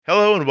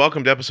and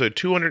welcome to episode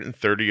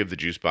 230 of the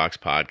Juicebox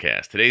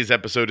Podcast. Today's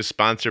episode is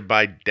sponsored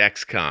by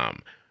Dexcom,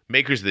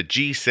 makers of the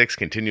G6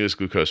 continuous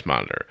glucose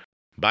monitor,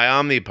 by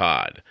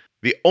Omnipod,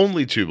 the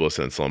only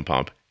tubeless insulin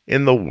pump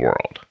in the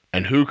world.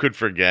 And who could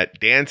forget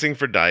Dancing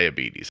for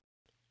Diabetes?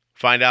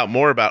 Find out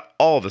more about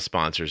all the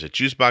sponsors at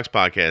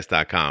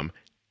juiceboxpodcast.com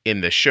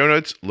in the show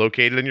notes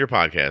located in your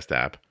podcast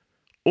app,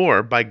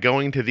 or by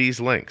going to these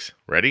links.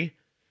 Ready?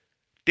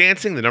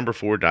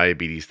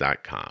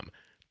 Dancing4diabetes.com,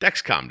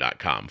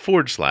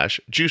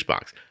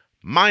 Dexcom.com/juicebox,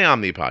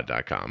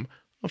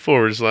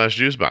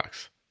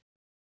 myomnipod.com/juicebox.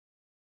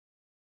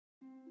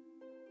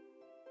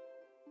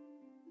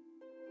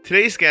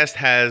 Today's guest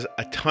has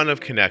a ton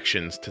of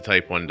connections to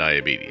type 1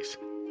 diabetes.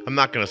 I'm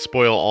not going to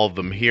spoil all of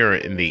them here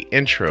in the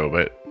intro,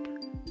 but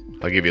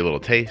I'll give you a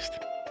little taste.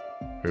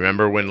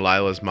 Remember when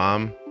Lilah's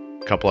mom,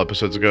 a couple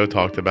episodes ago,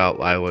 talked about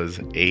Lilah's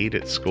Aide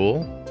at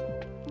school?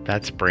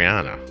 That's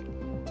Brianna.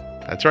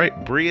 That's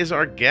right, Bri is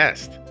our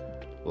guest.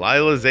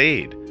 Lilah's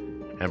Aide.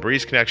 And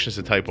Bri's connections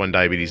to type 1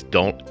 diabetes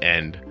don't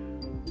end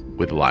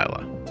with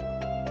Lilah.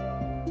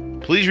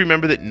 Please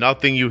remember that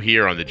nothing you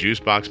hear on the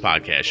Juicebox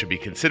Podcast should be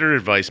considered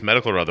advice,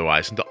 medical or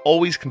otherwise, and to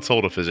always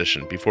consult a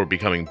physician before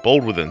becoming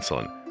bold with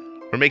insulin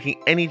or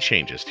making any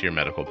changes to your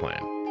medical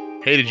plan.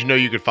 Hey, did you know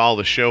you could follow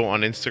the show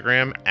on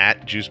Instagram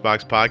at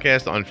Juicebox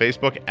Podcast, on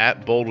Facebook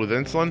at Bold with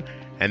Insulin,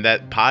 and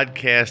that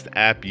podcast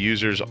app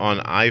users on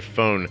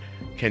iPhone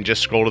can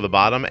just scroll to the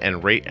bottom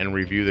and rate and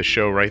review the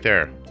show right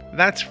there.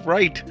 That's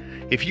right.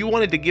 If you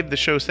wanted to give the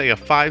show, say, a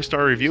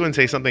 5-star review and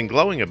say something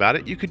glowing about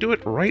it, you could do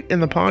it right in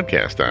the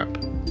podcast app.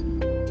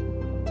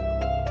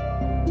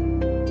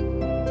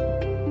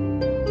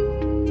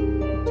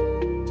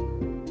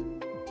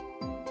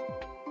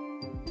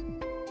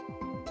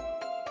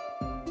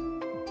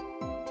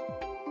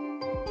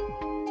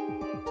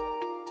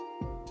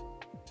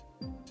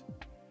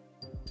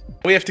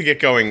 We have to get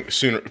going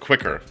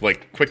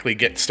quickly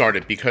get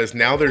started, because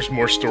now there's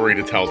more story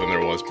to tell than there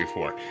was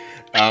before.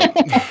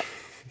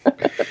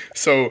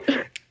 So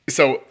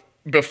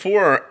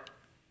before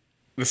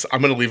this,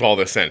 I'm going to leave all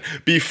this in.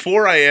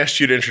 Before I asked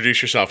you to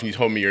introduce yourself and you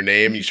told me your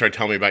name, you started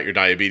telling me about your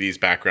diabetes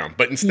background.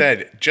 But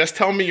instead, just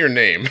tell me your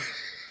name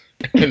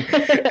and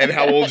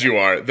how old you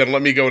are. Then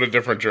let me go in a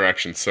different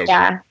direction. So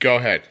Go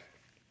ahead.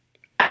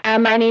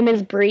 My name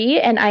is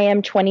Bri, and I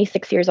am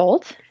 26 years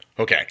old.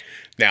 Okay.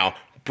 Now,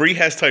 Bri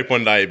has type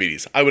 1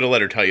 diabetes. I would have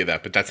let her tell you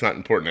that, but that's not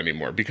important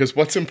anymore, because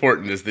what's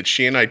important is that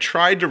she and I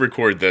tried to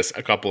record this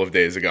a couple of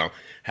days ago,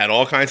 had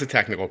all kinds of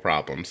technical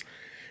problems,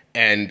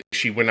 and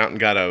she went out and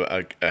got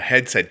a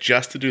headset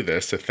just to do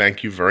this, so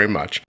thank you very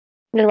much.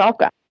 You're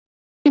welcome.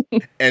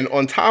 And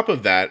on top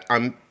of that,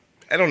 I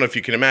don't know if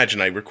you can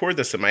imagine, I record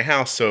this at my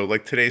house, so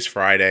like today's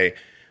Friday,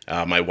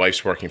 my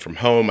wife's working from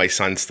home, my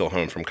son's still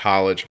home from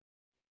college,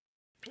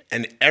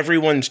 and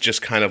everyone's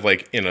just kind of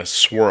like in a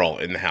swirl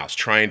in the house,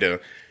 trying to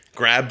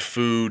grab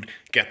food,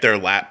 get their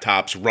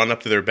laptops, run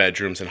up to their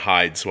bedrooms and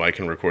hide so I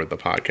can record the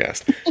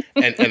podcast.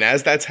 And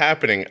as that's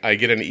happening, I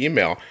get an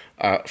email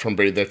from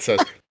Bri that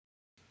says,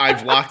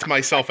 I've locked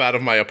myself out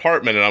of my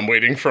apartment and I'm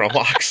waiting for a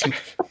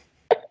locksmith.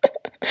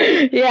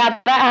 Yeah,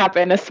 that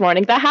happened this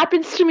morning. That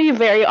happens to me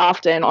very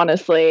often,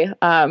 honestly.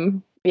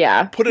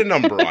 Yeah. Put a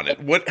number on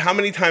it. How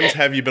many times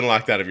have you been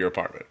locked out of your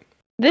apartment?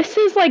 This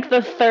is like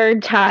the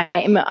third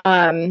time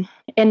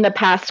in the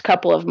past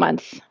couple of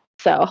months.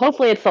 So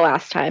hopefully it's the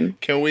last time.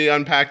 Can we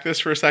unpack this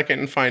for a second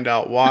and find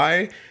out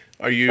why?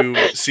 Are you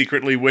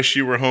secretly wish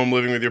you were home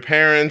living with your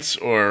parents,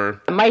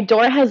 or? My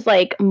door has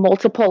like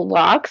multiple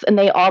locks and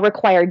they all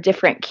require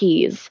different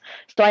keys.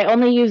 So I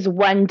only use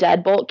one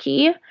deadbolt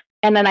key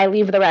and then I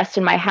leave the rest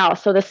in my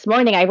house. So this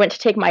morning I went to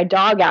take my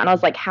dog out and I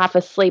was like half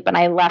asleep and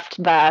I left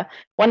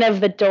one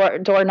of the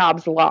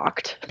doorknobs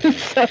locked.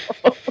 So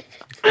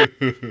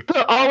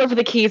put all of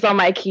the keys on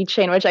my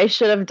keychain, which I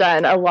should have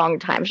done a long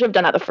time. Should have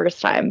done that the first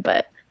time,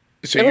 but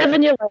so you live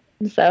and you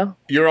learn, so.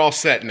 You're all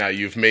set now.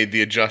 You've made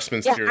the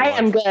adjustments to your life. I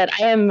am good.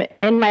 I am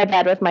in my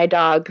bed with my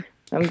dog.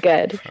 I'm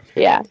good.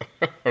 Yeah.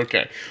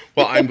 Okay.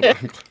 Well, I'm glad.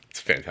 It's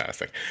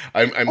fantastic.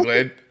 I'm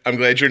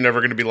glad you're never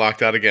going to be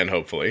locked out again,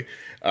 hopefully.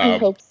 I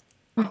hope so.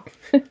 Oh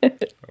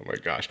my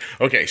gosh.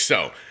 Okay,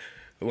 so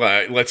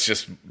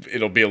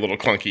it'll be a little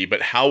clunky,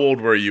 but how old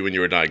were you when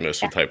you were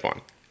diagnosed with type 1?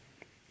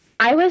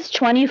 I was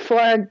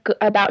 24,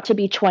 about to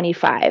be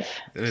 25.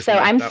 So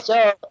I'm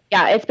still,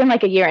 it's been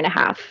like a year and a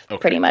half,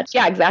 pretty much.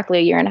 Yeah, exactly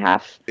a year and a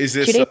half. Is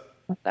this,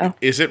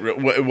 is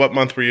it, what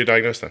month were you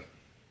diagnosed in?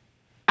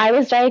 I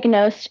was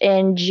diagnosed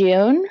in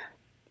June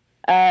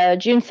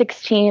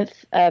 16th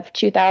of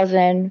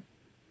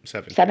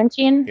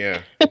 2017.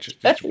 Yeah.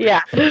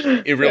 Yeah.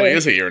 It really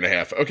is a year and a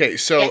half. Okay,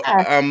 so,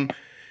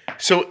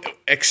 So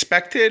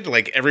expected,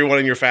 like everyone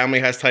in your family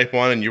has type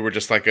 1 and you were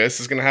just like, this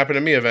is going to happen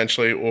to me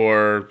eventually,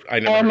 or I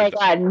never. Oh my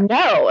God,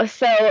 no.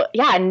 So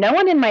yeah, no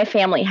one in my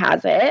family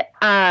has it.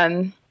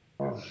 I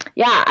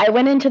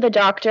went into the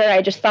doctor.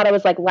 I just thought I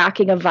was like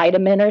lacking a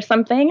vitamin or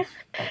something.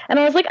 And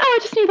I was like, I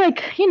just need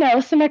like,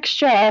 some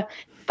extra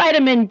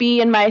vitamin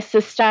B in my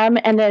system.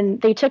 And then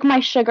they took my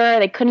sugar.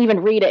 They couldn't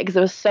even read it because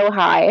it was so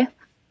high.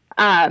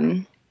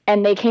 And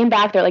And they came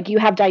back, they're like, you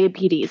have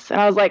diabetes. And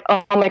I was like,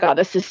 oh my God,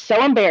 this is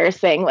so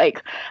embarrassing.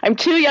 Like, I'm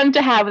too young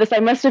to have this. I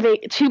must have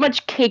ate too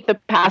much cake the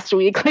past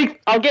week. Like,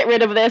 I'll get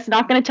rid of this.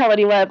 Not going to tell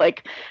anyone.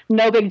 Like,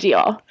 no big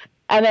deal.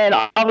 And then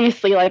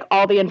obviously, like,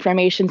 all the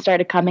information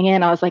started coming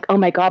in. I was like, oh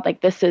my God, like,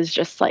 this is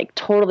just like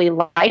totally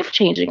life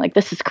changing. Like,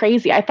 this is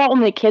crazy. I thought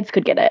only kids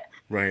could get it.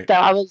 Right. So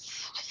I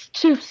was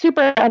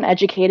super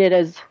uneducated,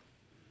 as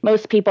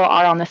most people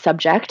are on the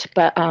subject.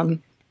 But,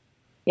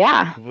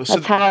 yeah, Well, so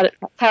that's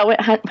how it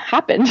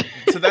happened.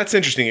 So that's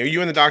interesting. Are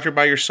you in the doctor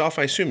by yourself?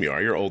 I assume you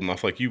are. You're old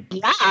enough, like you.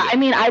 Yeah, I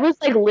mean, I was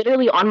like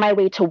literally on my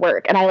way to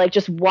work, and I like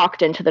just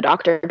walked into the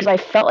doctor because I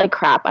felt like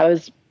crap. I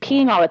was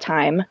peeing all the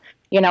time.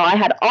 You know, I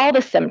had all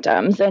the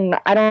symptoms, and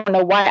I don't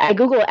know why. I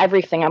Google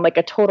everything. I'm like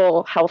a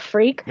total health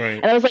freak. Right.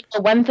 And it was like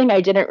the one thing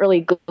I didn't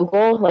really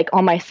Google, like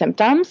all my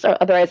symptoms, or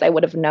otherwise I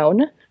would have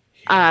known.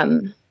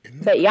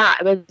 But yeah,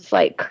 it was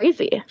like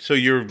crazy. So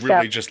you're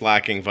really just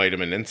lacking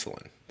vitamin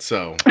insulin.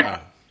 So.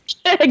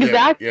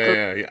 Exactly.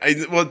 Yeah.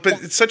 Well,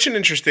 but it's such an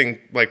interesting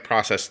like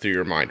process through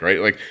your mind, right?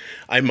 Like,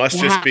 I must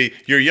just be.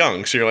 You're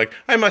young, so you're like,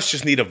 I must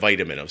just need a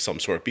vitamin of some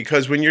sort,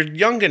 because when you're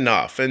young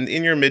enough and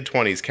in your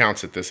mid-20s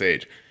counts at this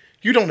age,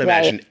 you don't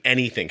imagine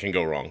anything can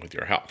go wrong with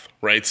your health,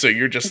 right? So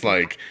you're just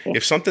like,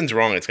 if something's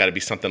wrong, it's got to be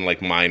something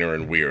like minor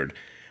and weird.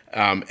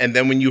 And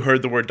then when you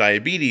heard the word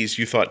diabetes,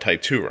 you thought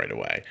type 2 right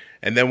away.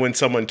 And then when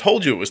someone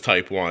told you it was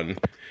type 1.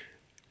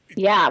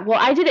 Yeah, well,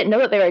 I didn't know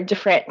that there were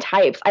different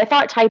types. I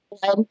thought type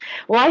 1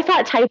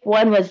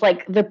 was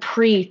like the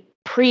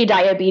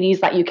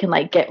pre-diabetes that you can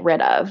like get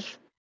rid of.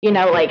 You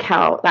know, like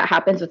how that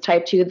happens with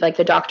type 2, like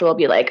the doctor will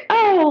be like,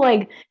 oh,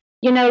 like,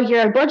 you know,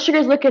 your blood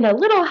sugar's looking a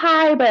little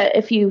high, but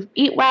if you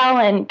eat well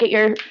and get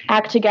your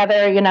act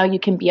together, you know, you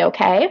can be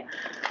okay.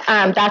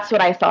 That's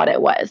what I thought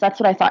it was. That's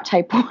what I thought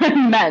type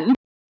 1 meant.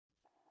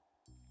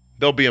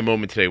 There'll be a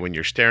moment today when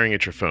you're staring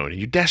at your phone and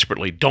you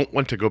desperately don't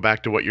want to go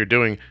back to what you're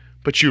doing,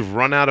 but you've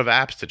run out of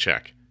apps to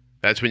check.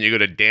 That's when you go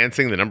to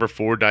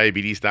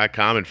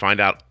dancing4diabetes.com and find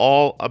out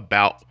all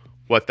about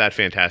what that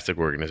fantastic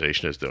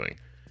organization is doing.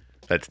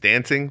 That's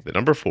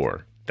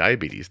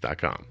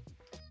dancing4diabetes.com.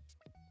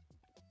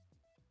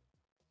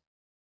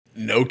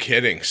 No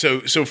kidding. So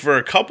for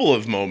a couple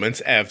of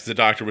moments after the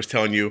doctor was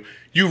telling you,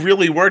 you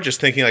really were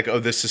just thinking like, oh,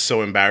 this is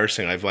so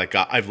embarrassing. I've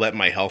let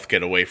my health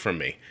get away from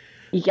me.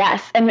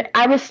 Yes. And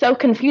I was so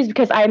confused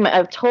because I'm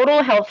a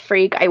total health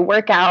freak. I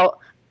work out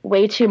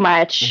way too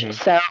much. Mm-hmm.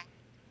 So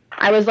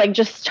I was like,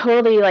 just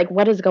totally like,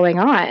 what is going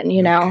on?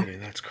 You know?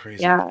 Kidding. That's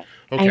crazy. Yeah.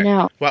 Okay. I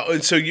know.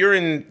 Well, so you're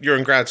in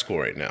grad school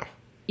right now.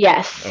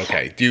 Yes.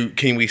 Okay.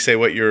 Can we say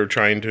what you're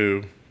trying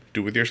to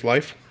do with your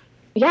life?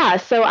 Yeah,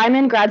 so I'm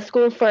in grad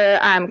school for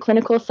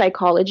clinical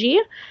psychology.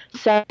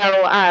 So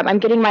I'm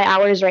getting my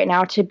hours right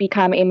now to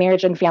become a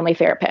marriage and family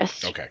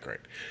therapist. Okay, great.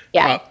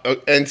 Yeah.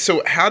 And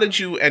so how did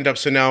you end up?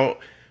 So now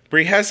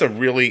Bri has a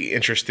really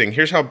interesting,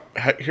 here,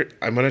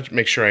 I'm going to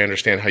make sure I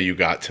understand how you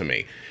got to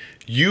me.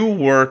 You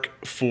work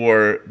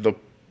for the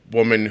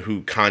woman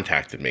who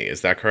contacted me. Is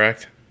that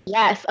correct?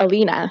 Yes,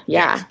 Alina.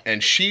 Yeah. Yes.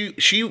 And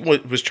she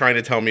was trying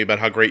to tell me about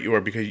how great you are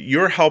because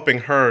you're helping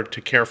her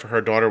to care for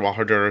her daughter while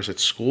her daughter is at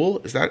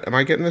school. Am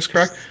I getting this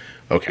correct?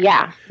 Okay.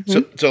 Yeah.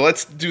 Mm-hmm. So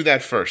let's do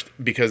that first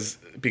because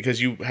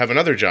you have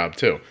another job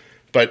too.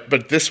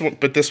 But this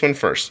one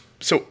first.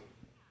 So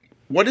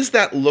what does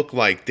that look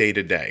like day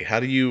to day? How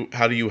do you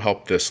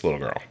help this little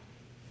girl?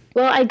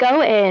 Well, I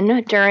go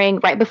in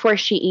right before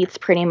she eats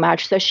pretty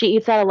much. So she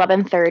eats at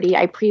 11:30.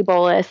 I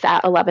pre-bolus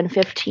at 11:15.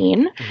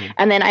 Mm-hmm.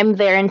 And then I'm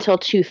there until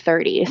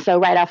 2:30.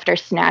 So right after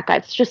snack,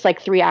 it's just like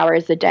 3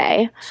 hours a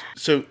day.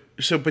 So,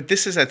 but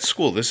this is at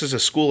school. This is a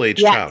school-age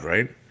child,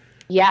 right?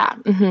 Yeah.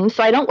 Mm-hmm.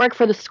 So I don't work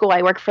for the school.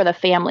 I work for the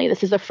family.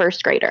 This is a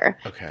first grader.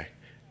 Okay.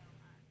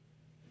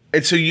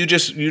 And so you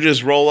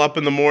just roll up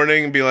in the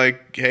morning and be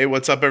like, hey,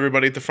 what's up,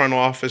 everybody at the front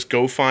office?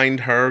 Go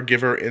find her,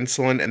 give her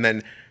insulin, and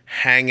then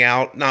hang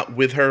out, not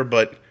with her,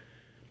 but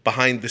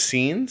behind the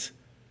scenes?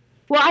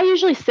 Well, I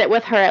usually sit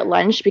with her at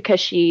lunch because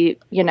she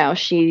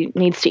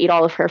needs to eat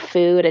all of her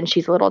food and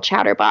she's a little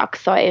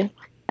chatterbox. So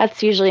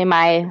that's usually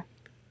my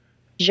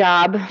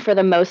job for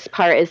the most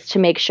part, is to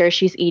make sure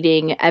she's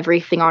eating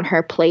everything on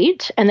her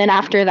plate. And then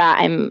after that,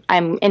 I'm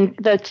in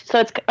so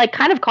it's like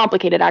kind of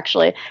complicated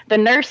actually. The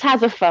nurse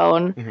has a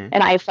phone,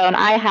 an iPhone.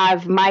 I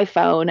have my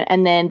phone,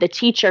 and then her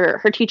teacher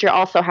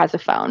also has a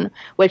phone,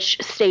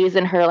 which stays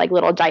in her like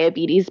little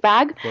diabetes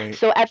bag. Right.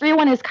 So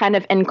everyone is kind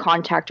of in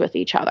contact with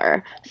each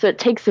other. So it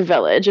takes a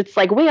village. It's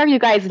like, where are you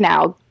guys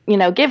now?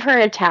 Give her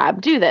a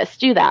tab, do this,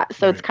 do that.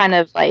 So It's kind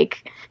of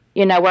like,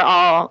 we're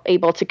all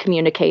able to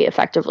communicate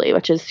effectively,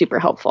 which is super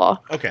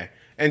helpful. Okay.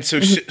 And so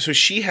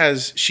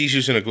she's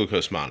using a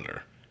glucose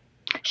monitor.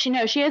 She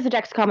has a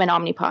Dexcom and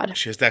Omnipod.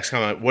 She has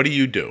Dexcom. What do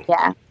you do?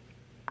 Yeah.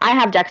 I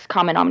have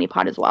Dexcom and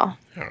Omnipod as well.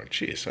 Oh,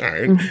 geez. All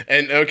right.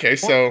 And okay,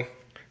 so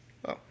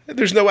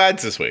there's no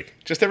ads this week.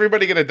 Just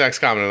everybody get a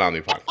Dexcom and an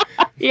Omnipod.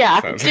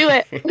 Yeah, do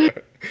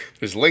it.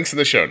 There's links in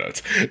the show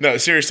notes. No,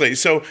 seriously.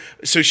 So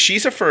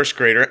she's a first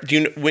grader.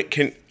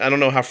 I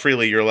don't know how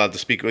freely you're allowed to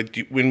speak.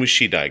 When was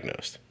she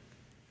diagnosed?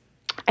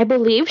 I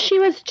believe she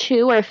was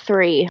 2 or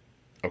 3.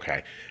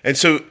 Okay. And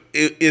so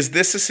is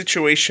this a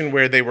situation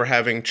where they were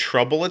having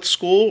trouble at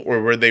school,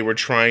 or where they were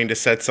trying to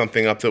set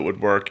something up that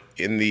would work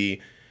in the,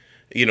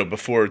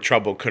 before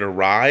trouble could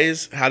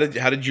arise? How did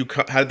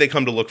they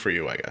come to look for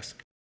you, I guess?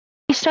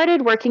 I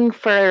started working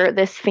for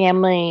this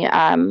family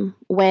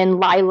when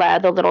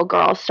Lilah, the little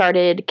girl,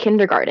 started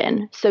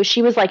kindergarten. So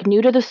she was like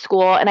new to the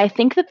school, and I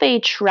think that they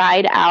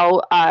tried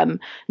out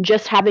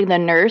just having the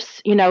nurse,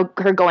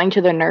 her going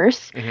to the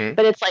nurse. Mm-hmm.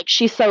 But it's like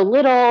she's so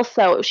little,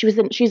 so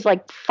she's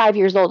like 5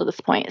 years old at this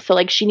point. So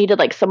like she needed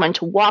like someone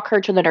to walk her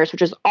to the nurse,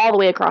 which is all the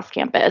way across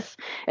campus.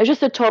 It was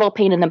just a total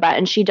pain in the butt,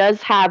 and she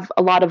does have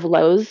a lot of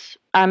lows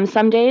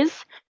some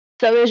days.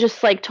 So it was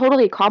just like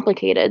totally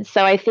complicated.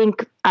 So I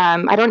think,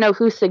 I don't know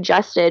who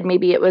suggested,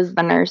 maybe it was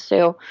the nurse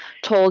who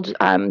told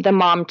the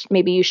mom,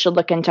 maybe you should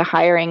look into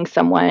hiring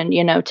someone,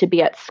 to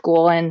be at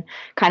school and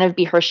kind of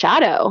be her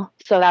shadow.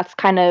 So that's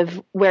kind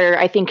of where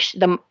I think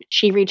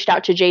she reached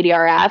out to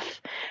JDRF,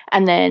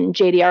 and then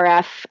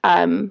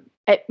JDRF,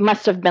 it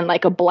must have been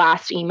like a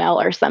blast email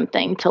or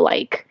something to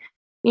like,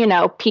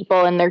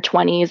 people in their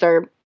 20s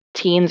or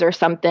teens or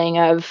something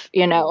of,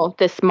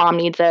 this mom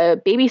needs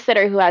a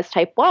babysitter who has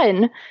type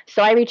 1.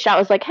 So I reached out,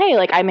 was like, hey,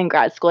 like I'm in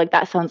grad school, like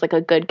that sounds like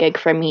a good gig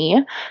for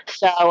me.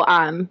 So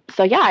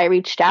yeah, I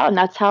reached out, and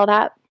that's how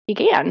that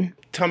began.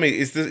 Tell me,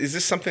 is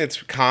this something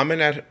that's common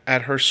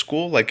at her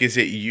school? Like, is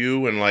it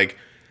you and like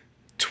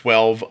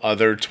 12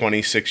 other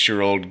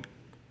 26-year-old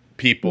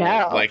people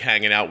like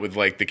hanging out with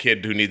like the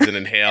kid who needs an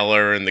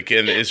inhaler, and the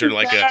kid, is there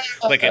like a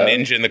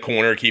ninja in the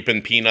corner keeping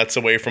peanuts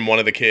away from one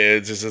of the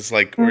kids? Is this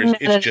like, or is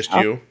it's just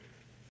you?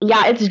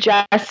 Yeah, it's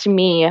just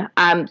me.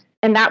 And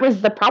that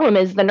was the problem,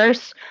 is the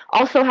nurse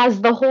also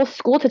has the whole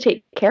school to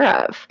take care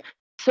of.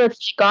 So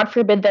it's, God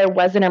forbid there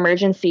was an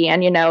emergency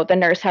and, the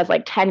nurse has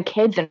like 10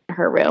 kids in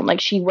her room. Like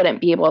she wouldn't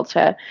be able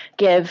to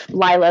give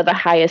Lilah the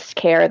highest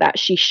care that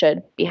she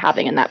should be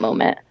having in that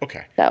moment.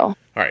 Okay. So.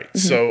 All right. Mm-hmm.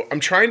 So I'm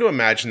trying to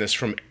imagine this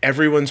from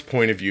everyone's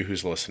point of view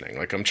who's listening.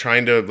 Like I'm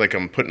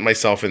putting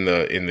myself in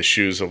the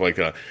shoes of like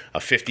a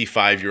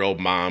 55-year-old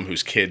mom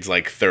whose kid's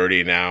like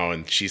 30 now,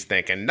 and she's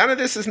thinking none of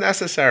this is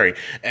necessary.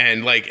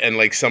 And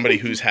like somebody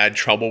who's had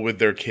trouble with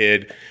their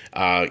kid,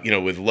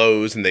 with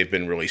lows, and they've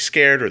been really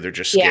scared, or they're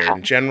just scared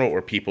in general, or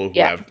people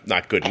who have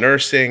not good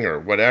nursing or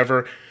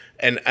whatever.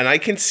 And I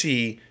can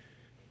see,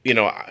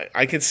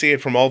 I can see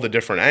it from all the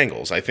different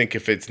angles. I think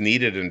if it's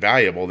needed and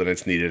valuable, then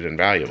it's needed and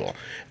valuable.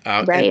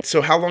 Right.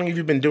 So how long have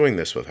you been doing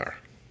this with her?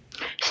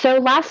 So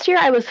last year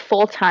I was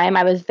full-time.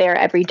 I was there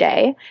every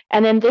day.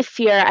 And then this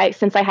year,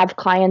 since I have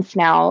clients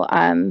now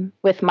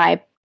with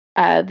my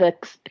the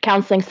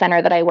counseling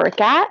center that I work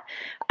at,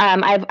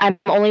 I'm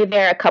only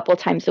there a couple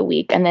times a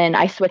week, and then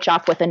I switch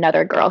off with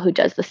another girl who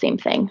does the same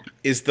thing.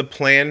 Is the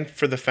plan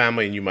for the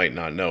family, and you might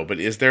not know, but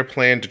is there a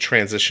plan to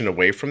transition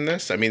away from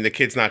this? I mean, the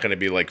kid's not going to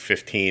be like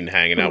 15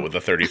 hanging out with a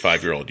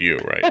 35-year-old you,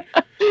 right?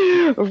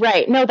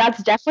 Right. No,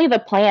 that's definitely the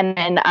plan.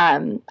 And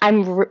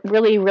I'm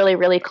really, really,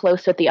 really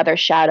close with the other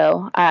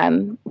shadow.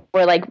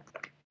 We're like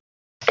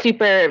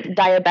super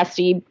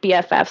bestie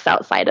BFFs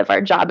outside of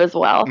our job as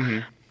well.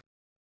 Mm-hmm.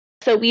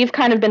 So we've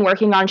kind of been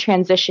working on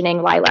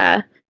transitioning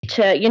Lilah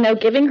to,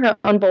 giving her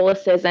own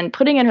boluses and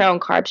putting in her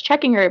own carbs,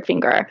 checking her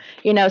finger,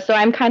 so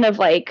I'm kind of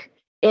like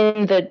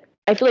I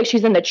feel like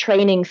she's in the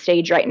training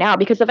stage right now,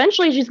 because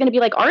eventually she's going to be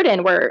like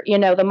Arden, where,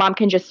 the mom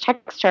can just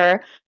text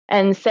her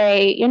and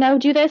say,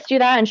 do this, do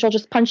that, and she'll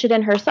just punch it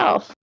in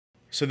herself.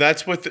 So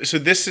that's so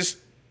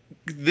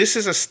this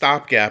is a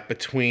stopgap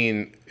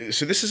between,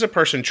 so this is a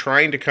person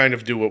trying to kind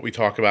of do what we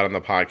talk about on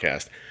the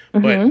podcast,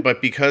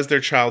 but because their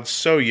child's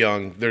so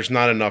young, there's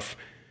not enough.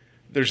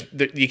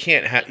 You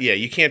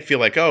can't feel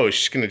like, oh,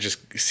 she's going to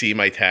just see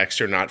my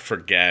text or not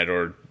forget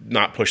or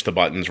not push the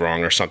buttons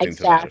wrong or something.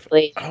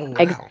 Exactly. To that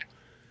effect. Oh, wow.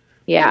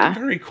 Yeah.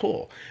 Very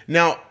cool.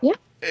 Now,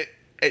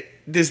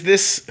 does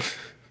this,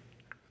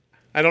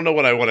 I don't know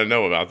what I want to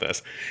know about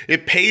this.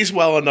 It pays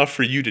well enough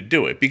for you to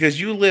do it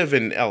because you live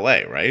in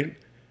LA, right?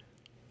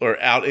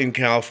 Or out in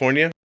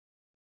California?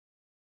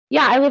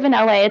 Yeah, I live in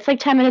LA. It's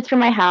like 10 minutes from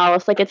my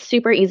house. Like, it's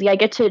super easy. I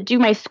get to do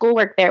my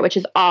schoolwork there, which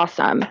is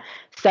awesome.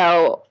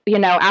 So,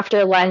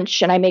 after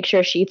lunch, and I make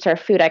sure she eats her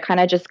food, I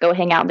kind of just go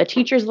hang out in the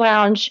teacher's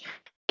lounge,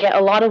 get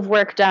a lot of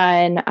work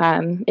done.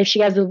 If she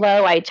has a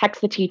low, I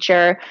text the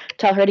teacher,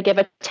 tell her to give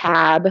a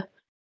tab.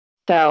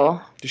 So,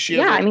 does she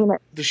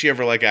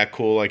ever like act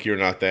cool like you're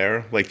not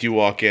there? Like, do you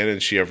walk in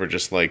and she ever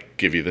just like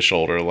give you the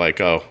shoulder like,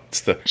 oh,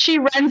 it's the... She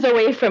runs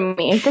away from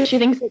me because she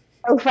thinks it's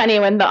so funny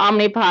when the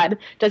Omnipod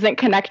doesn't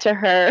connect to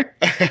her.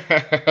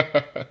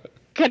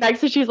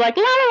 Connects, so she's like,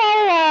 la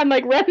la la, and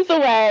like runs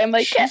away. I'm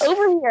like, get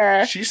over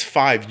here. She's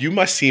 5. You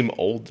must seem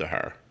old to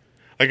her.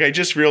 Like, I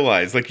just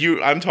realized, like,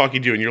 I'm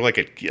talking to you and you're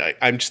like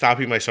I'm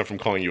stopping myself from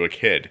calling you a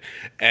kid.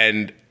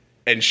 And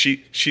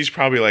she's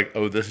probably like,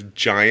 oh, this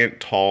giant,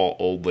 tall,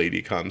 old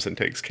lady comes and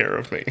takes care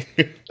of me.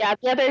 Yeah,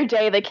 the other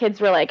day, the kids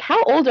were like,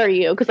 how old are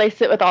you? Because I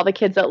sit with all the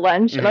kids at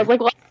lunch. And I was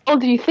like, well, how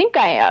old do you think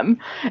I am?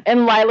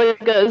 And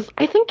Lilah goes,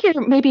 I think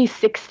you're maybe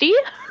 60.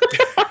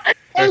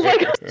 I was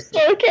like,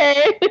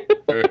 okay.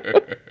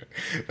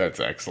 That's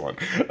excellent.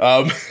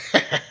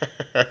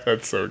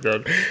 That's so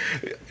good.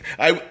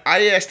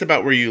 I asked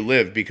about where you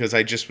live because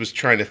I just was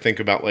trying to think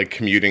about like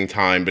commuting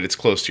time, but it's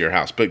close to your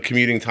house. But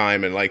commuting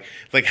time and like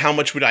how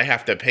much would I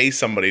have to pay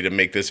somebody to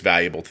make this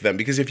valuable to them?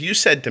 Because if you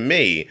said to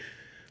me,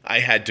 I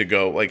had to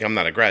go, like, I'm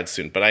not a grad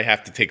student, but I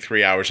have to take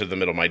 3 hours of the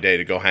middle of my day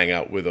to go hang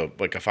out with a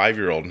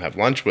 5-year-old and have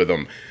lunch with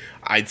them,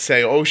 I'd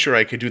say, oh, sure,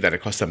 I could do that. It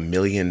costs $1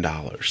 million,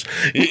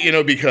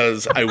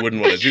 because I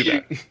wouldn't want to do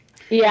that.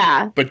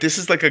 Yeah. But this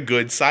is like a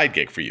good side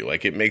gig for you.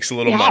 Like, it makes a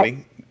little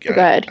money.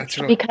 Good.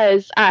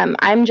 Because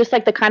I'm just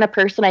like the kind of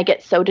person, I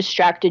get so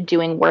distracted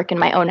doing work in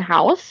my own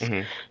house.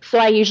 Mm-hmm. So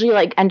I usually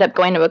like end up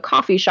going to a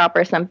coffee shop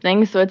or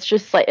something. So it's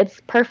just like, it's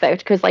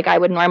perfect because like I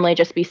would normally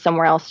just be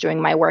somewhere else doing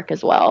my work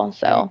as well.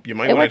 So you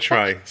might want to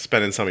try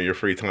spending some of your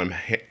free time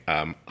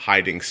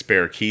hiding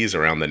spare keys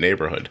around the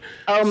neighborhood.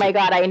 Oh my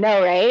God, I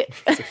know, right?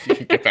 So you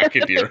can get back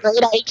into your...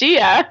 Great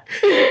idea.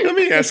 Let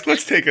me ask,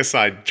 let's take a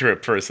side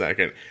trip for a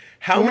second.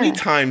 How many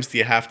times do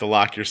you have to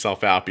lock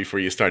yourself out before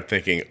you start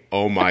thinking,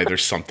 oh my,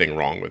 there's something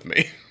wrong with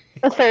me?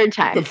 The third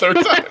time. The third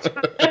time.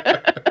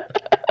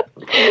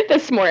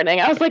 This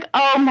morning. I was like,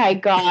 oh my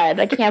God,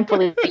 I can't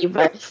believe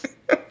this.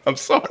 I'm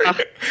sorry.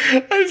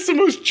 It's the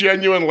most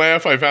genuine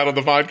laugh I've had on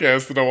the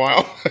podcast in a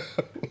while.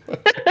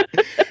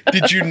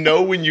 Did you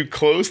know when you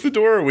closed the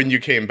door or when you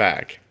came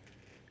back?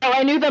 Oh,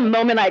 I knew the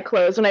moment I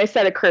closed when I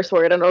said a curse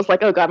word, and I was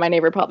like, oh God, my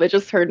neighbor probably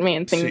just heard me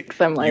and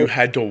thinks I'm like... You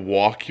had to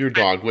walk your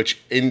dog,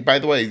 by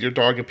the way, your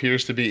dog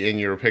appears to be in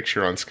your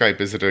picture on Skype.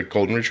 Is it a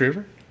golden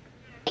retriever?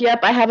 Yep,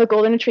 I have a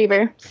golden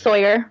retriever,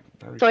 Sawyer.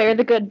 Sawyer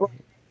the good boy.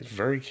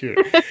 Very cute.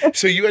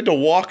 So you had to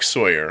walk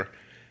Sawyer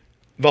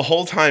the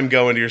whole time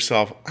going to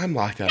yourself, I'm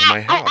locked out of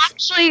my house.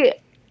 Actually...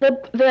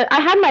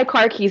 I had my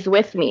car keys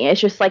with me. It's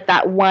just like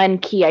that one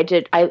key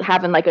I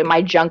have in like in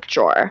my junk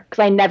drawer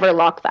because I never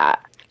lock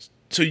that.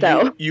 So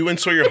you and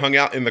Sawyer hung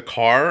out in the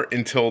car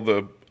until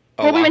the...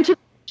 Well, we went to the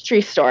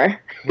grocery store.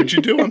 What'd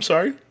you do? I'm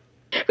sorry?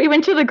 We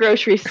went to the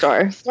grocery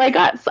store. So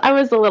I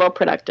was a little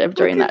productive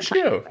during that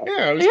time.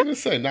 Yeah, I was going to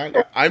say,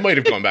 I might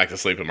have gone back to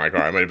sleep in my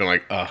car. I might have been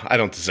like, I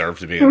don't deserve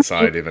to be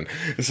inside even.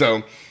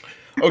 So,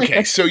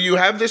 okay, so you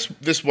have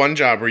this one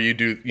job where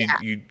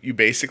you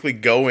basically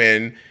go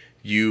in,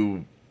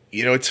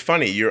 it's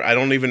funny. I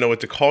don't even know what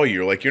to call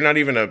you. Like, you're not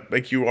even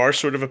you are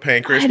sort of a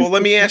pancreas. Well,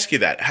 let me ask you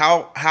that.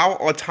 How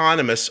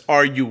autonomous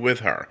are you with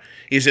her?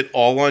 Is it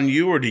all on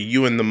you, or do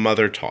you and the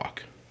mother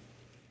talk?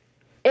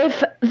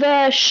 If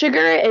the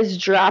sugar is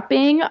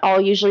dropping,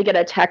 I'll usually get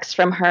a text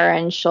from her,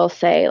 and she'll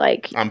say,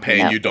 like... I'm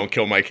paying you, don't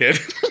kill my kid.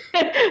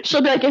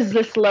 She'll be like, is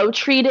this low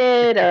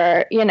treated?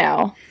 Or,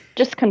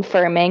 just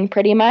confirming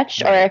pretty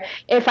much. Right. Or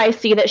if I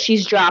see that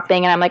she's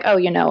dropping and I'm like, oh,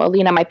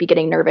 Alina might be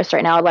getting nervous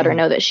right now, I'll let her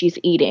know that she's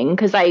eating.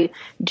 Because I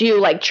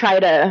do try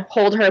to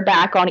hold her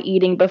back on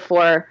eating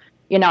before,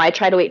 I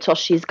try to wait till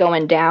she's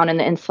going down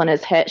and the insulin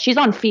is hit. She's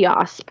on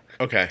FIOSP.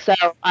 Okay. So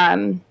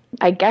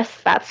I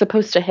guess that's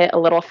supposed to hit a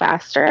little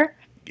faster.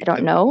 I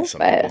don't know. Some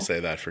people say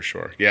that for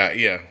sure.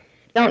 Yeah.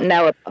 Don't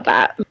know about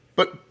that.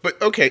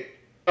 But okay.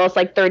 It's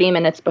like 30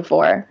 minutes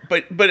before.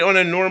 But on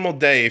a normal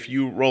day, if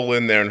you roll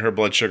in there and her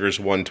blood sugar is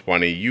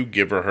 120, you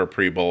give her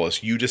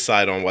pre-bolus. You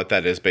decide on what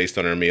that is based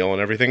on her meal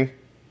and everything?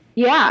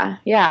 Yeah.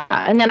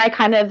 And then I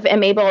kind of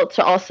am able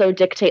to also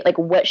dictate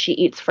what she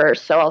eats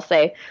first. So I'll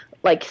say,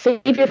 save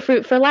your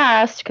fruit for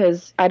last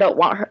because I don't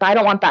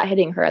want that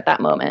hitting her at that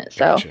moment.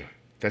 So gotcha.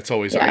 That's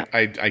always, yeah.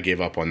 I gave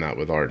up on that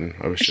with Arden.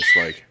 I was just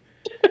like...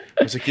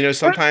 I was like,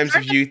 sometimes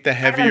if you eat the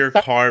heavier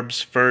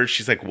carbs first,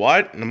 she's like,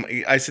 what? And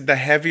I said, the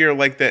heavier,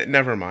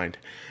 never mind.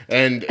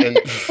 And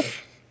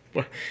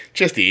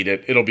just eat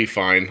it. It'll be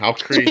fine. I'll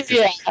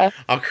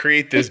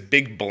create this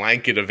big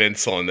blanket of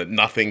insulin that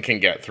nothing can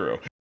get through.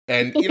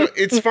 And,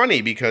 it's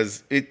funny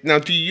because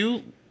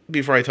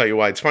before I tell you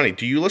why it's funny,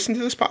 do you listen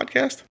to this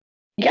podcast?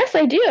 Yes,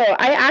 I do.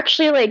 I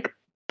actually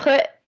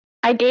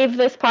I gave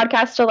this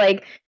podcast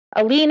to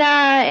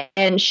Alina,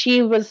 and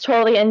she was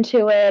totally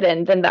into it,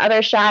 and then the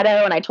other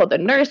shadow, and I told the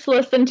nurse to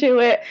listen to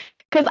it,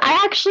 because I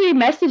actually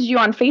messaged you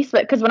on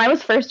Facebook, because when I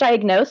was first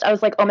diagnosed, I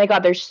was like, oh my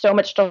God, there's so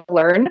much to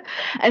learn,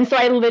 and so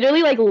I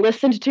literally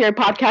listened to your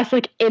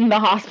podcast in the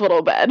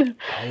hospital bed.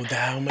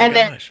 Oh my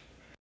gosh.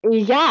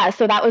 Yeah,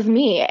 so that was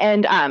me,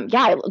 and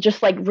I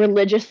just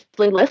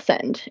religiously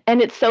listened,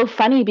 and it's so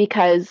funny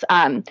because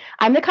I'm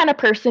the kind of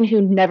person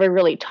who never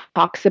really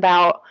talks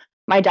about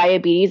my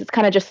diabetes. It's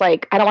kind of just I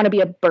don't want to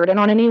be a burden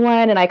on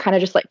anyone, and I kind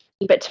of just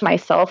keep it to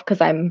myself because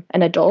I'm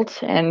an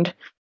adult, and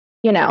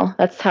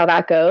that's how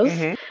that goes.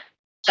 Mm-hmm.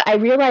 I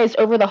realized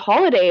over the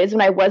holidays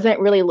when I wasn't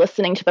really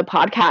listening to the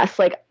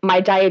podcast,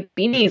 my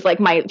diabetes,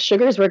 my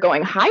sugars were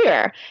going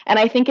higher, and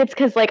I think it's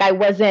because I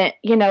wasn't,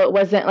 it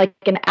wasn't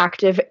an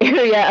active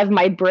area of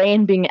my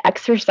brain being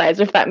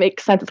exercised, if that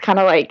makes sense. It's kind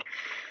of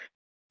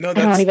no,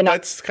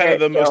 that's kind of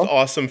the most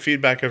awesome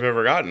feedback I've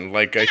ever gotten.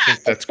 I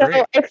think that's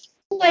great.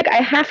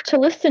 I have to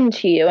listen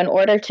to you in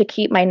order to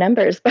keep my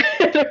numbers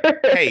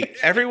better. Hey,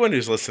 everyone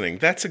who's listening,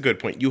 that's a good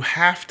point. You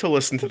have to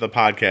listen to the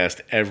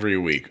podcast every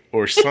week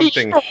or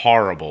something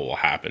horrible will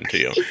happen to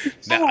you.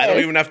 Now, I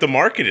don't even have to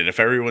market it if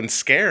everyone's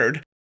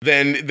scared.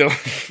 then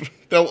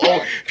they'll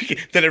all,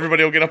 then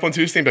everybody will get up on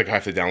Tuesday and be like, I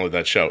have to download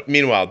that show.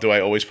 Meanwhile, do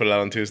I always put it out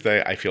on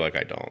Tuesday? I feel like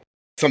I don't.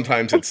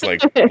 Sometimes it's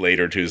like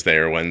later Tuesday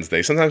or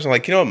Wednesday. Sometimes I'm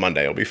like, you know what,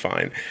 Monday will be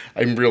fine.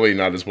 I'm really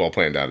not as well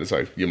planned out as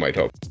you might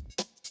hope.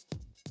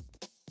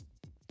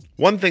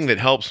 One thing that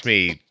helps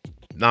me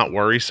not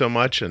worry so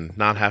much and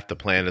not have to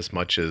plan as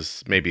much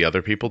as maybe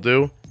other people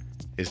do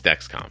is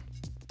Dexcom.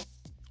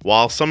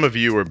 While some of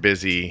you are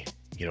busy,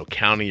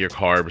 counting your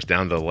carbs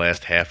down to the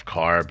last half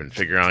carb and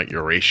figuring out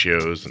your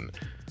ratios and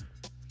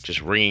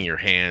just wringing your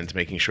hands,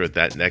 making sure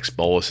that next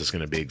bolus is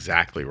going to be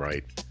exactly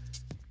right.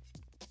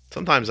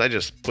 Sometimes I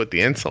just put the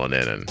insulin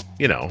in and,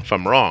 if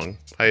I'm wrong,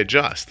 I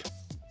adjust.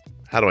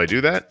 How do I do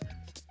that?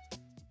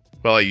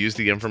 Well, I use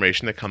the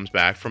information that comes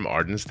back from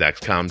Arden's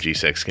Dexcom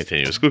G6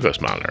 continuous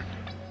glucose monitor.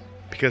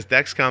 Because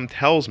Dexcom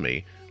tells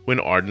me when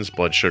Arden's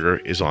blood sugar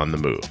is on the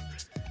move.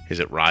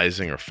 Is it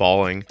rising or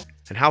falling?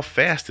 And how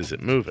fast is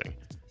it moving?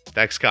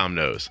 Dexcom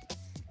knows.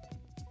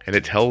 And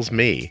it tells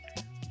me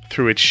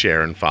through its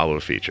share and follow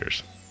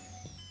features.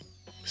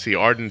 See,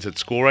 Arden's at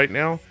school right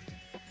now,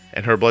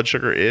 and her blood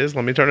sugar is,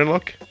 let me turn and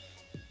look,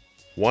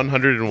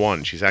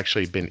 101. She's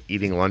actually been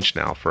eating lunch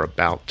now for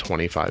about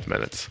 25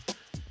 minutes.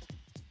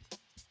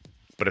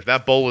 But if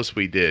that bolus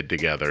we did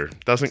together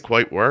doesn't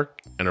quite work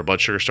and her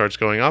blood sugar starts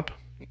going up,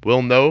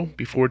 we'll know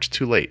before it's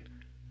too late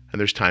and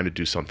there's time to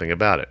do something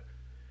about it.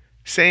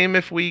 Same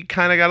if we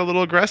kind of got a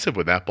little aggressive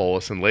with that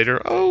bolus and later,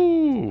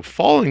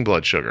 falling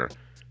blood sugar.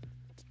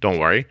 Don't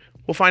worry,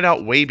 we'll find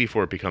out way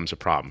before it becomes a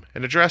problem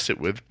and address it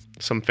with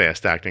some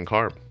fast-acting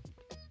carb.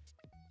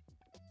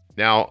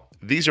 Now,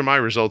 these are my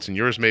results and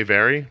yours may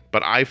vary,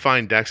 but I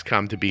find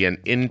Dexcom to be an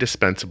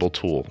indispensable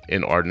tool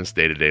in Arden's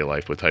day-to-day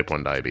life with type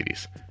 1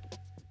 diabetes.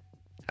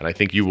 And I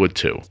think you would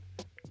too.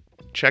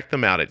 Check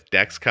them out at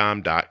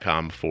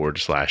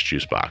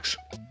dexcom.com/juicebox.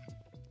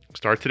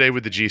 Start today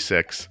with the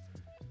G6.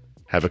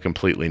 Have a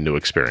completely new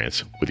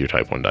experience with your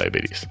type 1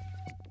 diabetes.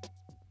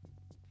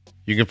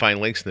 You can find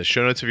links in the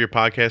show notes of your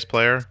podcast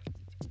player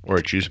or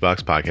at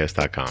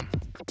juiceboxpodcast.com.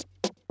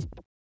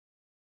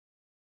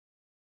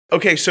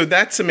 Okay, so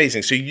that's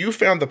amazing. So you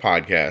found the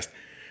podcast,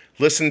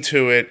 listened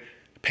to it,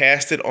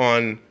 passed it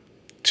on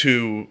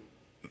to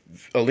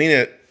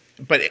Alina,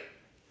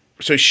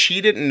 so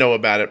she didn't know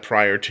about it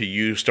prior to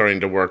you starting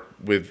to work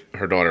with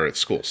her daughter at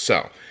school. So,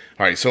 all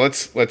right, so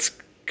let's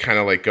kind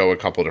of like go a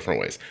couple different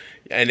ways.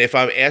 And if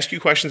I ask you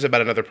questions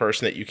about another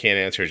person that you can't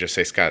answer, just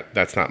say, Scott,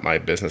 that's not my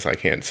business. I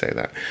can't say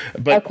that.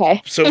 But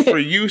okay. So for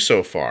you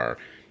so far,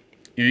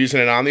 you're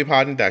using an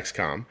Omnipod and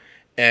Dexcom.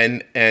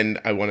 And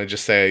I want to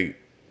just say,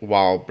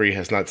 while Bri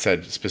has not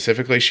said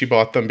specifically she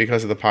bought them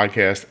because of the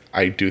podcast,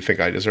 I do think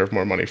I deserve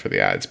more money for the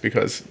ads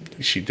because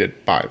she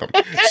did buy them.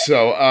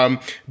 So,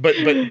 but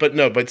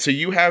so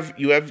you have a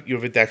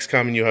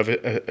Dexcom and you have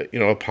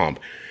a pump.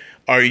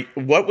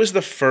 What was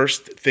the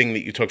first thing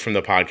that you took from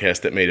the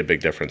podcast that made a big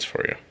difference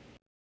for you?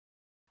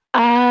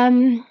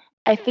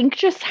 I think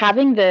just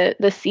having the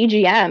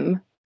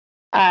CGM,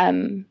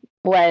 I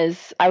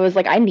was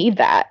like, I need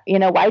that.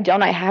 Why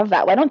don't I have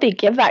that? Why don't they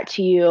give that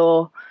to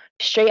you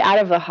straight out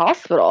of the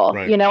hospital?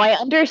 Right. I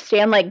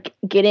understand like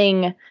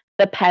getting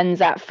the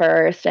pens at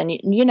first and,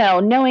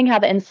 knowing how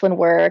the insulin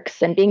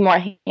works and being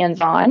more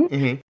hands-on.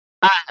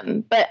 Mm-hmm.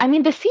 But I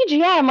mean, the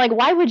CGM, like,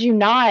 why would you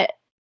not,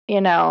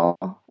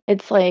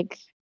 it's like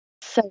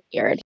so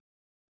weird.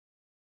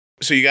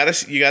 So you got a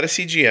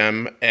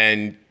CGM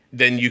and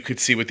then you could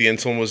see what the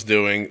insulin was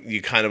doing.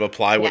 You kind of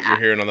apply what you're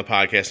hearing on the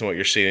podcast and what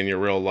you're seeing in your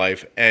real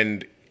life.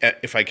 And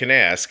if I can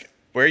ask,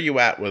 where are you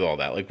at with all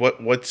that? Like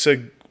what's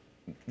an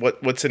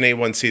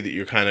A1C that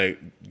you're kind of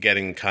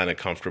getting kind of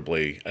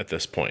comfortably at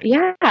this point?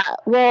 Yeah.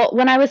 Well,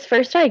 when I was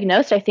first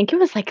diagnosed, I think it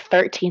was like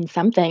 13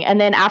 something. And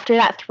then after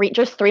that, 3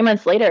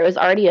 months later, it was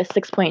already a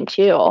 6.2.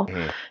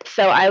 Mm-hmm.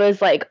 So I was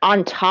like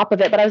on top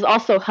of it, but I was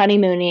also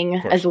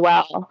honeymooning as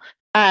well.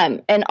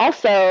 And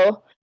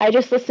also I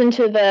just listened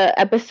to the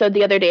episode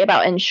the other day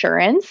about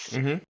insurance.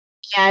 Mm-hmm.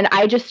 And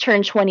I just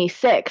turned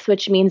 26,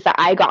 which means that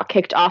I got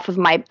kicked off of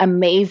my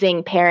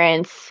amazing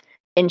parents'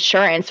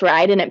 insurance where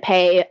I didn't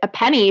pay a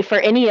penny for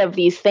any of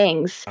these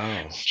things.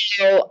 Oh.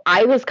 So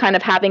I was kind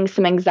of having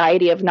some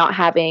anxiety of not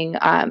having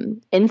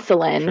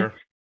insulin,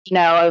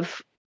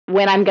 of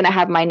when I'm going to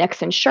have my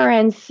next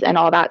insurance and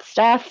all that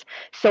stuff.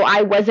 So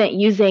I wasn't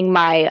using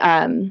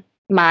my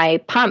my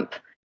pump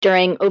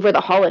over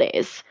the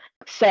holidays.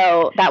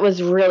 So that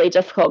was really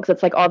difficult because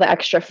it's like all the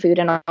extra food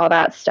and all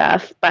that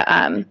stuff. But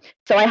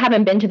so I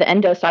haven't been to the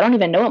endo, so I don't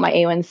even know what my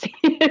A1C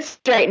is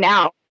right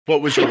now.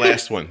 What was your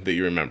last one that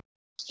you remember?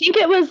 I think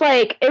it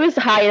was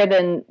higher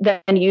than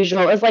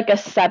usual. It was like a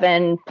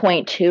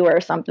 7.2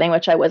 or something,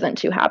 which I wasn't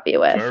too happy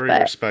with. Very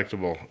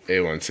respectable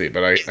A1C,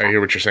 but I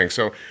hear what you're saying.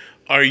 So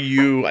I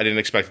didn't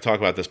expect to talk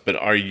about this, but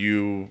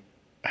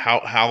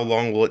how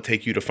long will it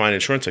take you to find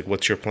insurance? Like,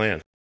 what's your plan?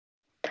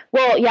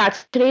 Well, yeah,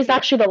 today's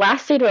actually the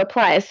last day to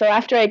apply. So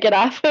after I get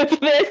off of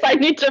this, I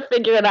need to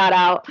figure that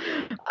out.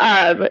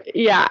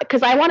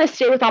 Because I want to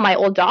stay with all my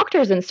old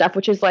doctors and stuff,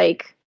 which is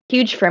like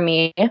huge for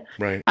me.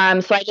 Right.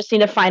 So I just need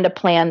to find a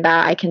plan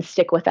that I can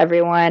stick with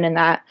everyone and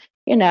that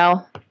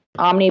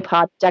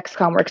Omnipod,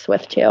 Dexcom works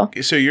with too.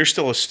 So you're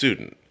still a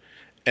student,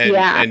 and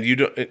Yeah. and you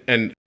don't,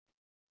 and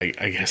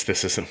I guess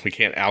this isn't. We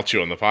can't out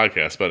you on the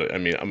podcast, but I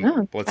mean,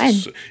 No, fine.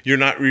 you're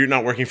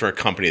not working for a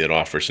company that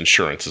offers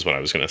insurance, is what I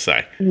was going to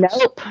say.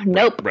 Nope.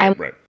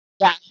 Right.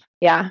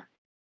 Yeah.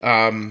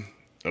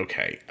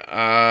 Okay.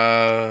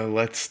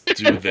 Let's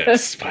do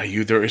this. By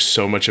you, there is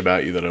so much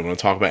about you that I want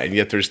to talk about, and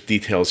yet there's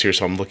details here.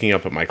 So I'm looking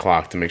up at my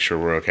clock to make sure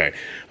we're okay.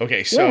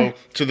 Okay. So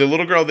the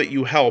little girl that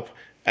you help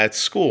at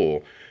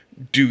school,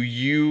 do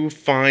you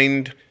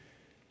find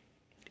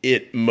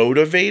it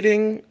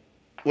motivating?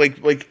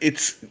 Like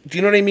it's, do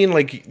you know what I mean?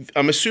 Like,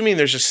 I'm assuming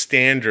there's a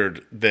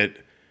standard that,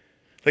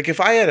 like, if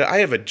I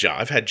have a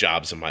job, I've had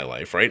jobs in my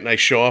life, right? And I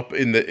show up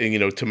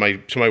to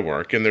my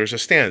work, and there's a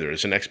standard,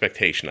 there's an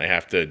expectation. I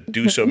have to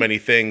do so many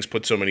things,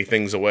 put so many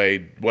things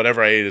away,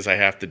 whatever it is I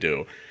have to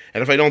do.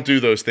 And if I don't do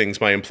those things,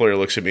 my employer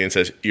looks at me and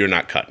says, "You're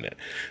not cutting it."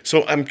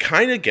 So I'm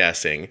kind of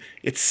guessing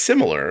it's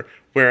similar.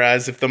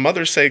 Whereas if the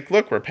mothers say,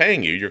 "Look, we're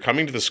paying you, you're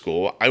coming to the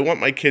school, I want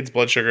my kid's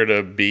blood sugar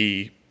to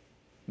be,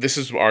 this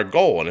is our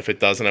goal, and if it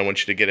doesn't, I want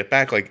you to get it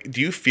back." Like,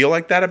 do you feel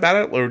like that about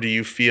it, or do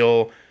you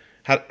feel,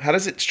 how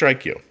does it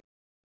strike you?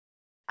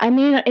 I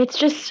mean, it's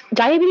just,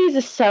 diabetes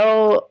is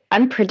so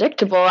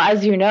unpredictable,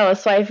 as you know.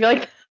 So I feel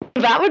like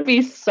that would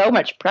be so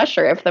much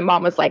pressure if the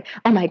mom was like,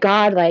 "Oh my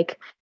God, like,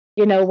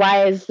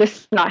 why is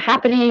this not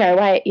happening? Or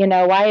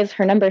why is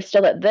her number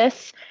still at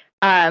this?"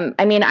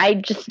 I mean, I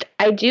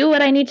do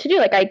what I need to do.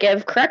 Like, I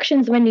give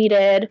corrections when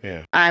needed.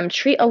 Yeah.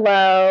 Treat a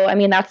low. I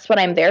mean, that's what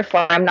I'm there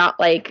for. I'm not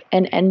like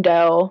an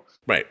endo.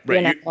 Right.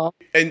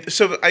 And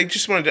so I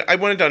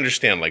wanted to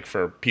understand, like,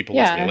 for people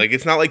listening, like,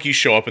 it's not like you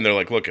show up and they're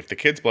like, "Look, if the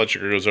kid's blood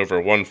sugar goes over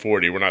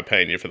 140, we're not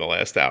paying you for the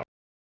last hour."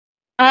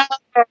 No.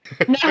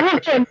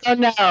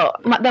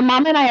 The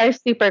mom and I are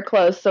super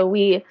close, so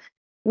we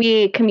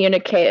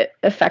communicate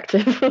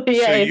effectively.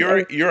 So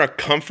you're a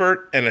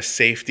comfort and a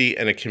safety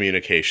and a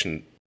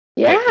communication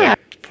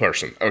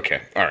person.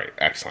 Okay. All right.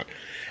 Excellent.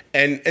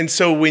 And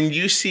so when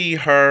you see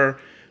her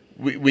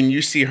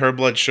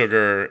blood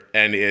sugar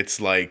and it's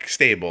like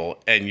stable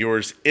and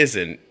yours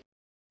isn't,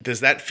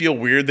 does that feel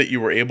weird that you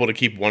were able to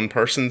keep one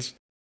person's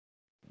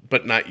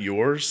but not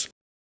yours?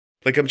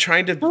 Like, I'm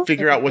trying to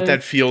figure out what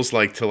that feels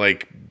like to,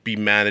 like, be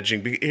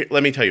managing.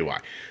 Let me tell you why.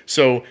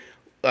 So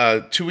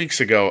 2 weeks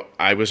ago,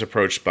 I was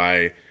approached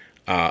by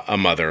a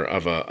mother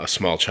of a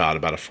small child,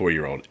 about a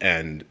 4-year-old,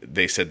 and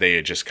they said they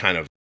had just kind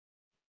of,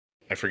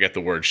 I forget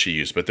the word she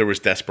used, but there was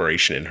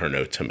desperation in her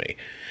note to me.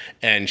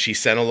 And she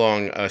sent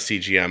along a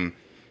CGM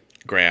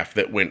graph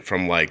that went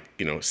from, like,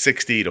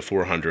 60 to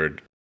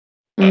 400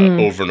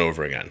 over and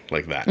over again,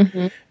 like that.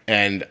 Mm-hmm.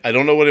 And I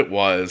don't know what it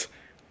was,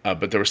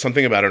 but there was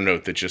something about her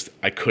note that just,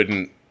 I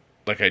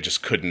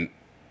just couldn't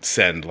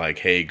send, like,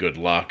 "Hey, good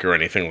luck," or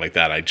anything like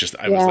that. I was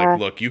like,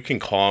 "Look, you can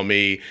call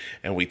me,"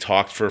 and we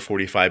talked for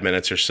 45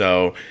 minutes or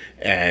so,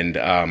 and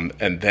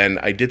then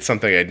I did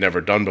something I'd never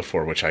done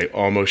before, which I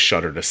almost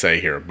shudder to say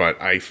here, but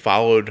I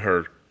followed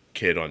her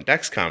kid on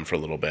Dexcom for a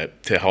little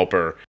bit to help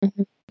her,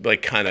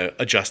 like, kind of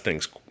adjust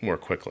things more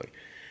quickly.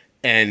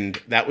 And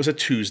that was a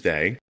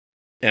Tuesday.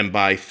 And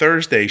by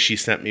Thursday, she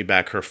sent me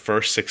back her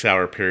first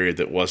 6-hour period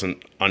that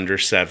wasn't under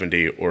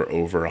 70 or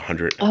over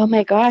 100. Oh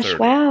my gosh!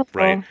 Wow!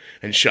 Right,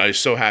 and I was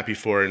so happy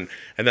for her.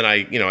 And then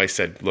I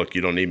said, "Look,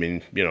 you don't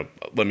even,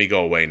 let me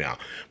go away now."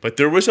 But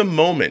there was a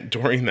moment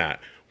during that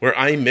where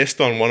I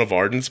missed on one of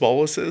Arden's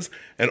boluses,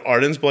 and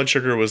Arden's blood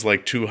sugar was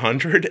like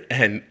 200,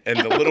 and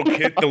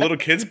the little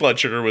kid's blood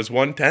sugar was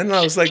 110. And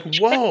I was like,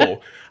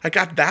 "Whoa, I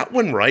got that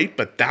one right,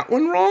 but that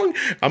one wrong.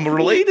 I'm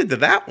related to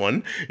that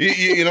one."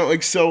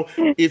 So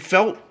it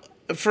felt,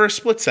 for a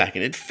split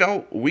second, it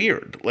felt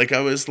weird. Like, I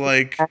was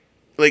like,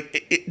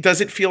 does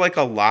it feel like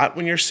a lot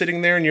when you're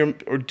sitting there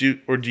and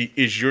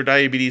is your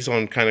diabetes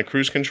on kind of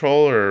cruise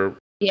control, or?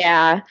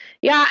 Yeah,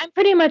 I'm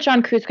pretty much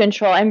on cruise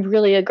control. I'm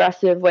really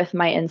aggressive with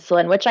my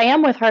insulin, which I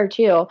am with her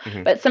too.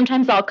 Mm-hmm. But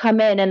sometimes I'll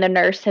come in and the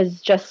nurse has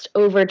just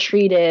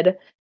over-treated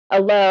a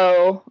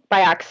low by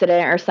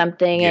accident or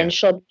something, and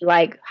she'll be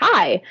like,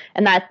 "Hi,"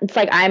 and it's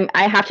like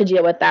I have to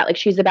deal with that. Like,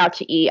 she's about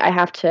to eat, I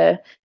have to,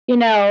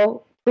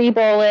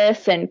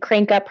 pre-bolus and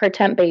crank up her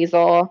temp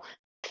basal.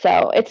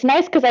 So it's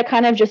nice because I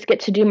kind of just get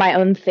to do my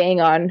own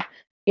thing on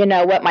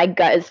what my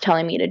gut is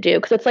telling me to do.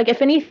 Because it's like,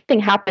 if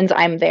anything happens,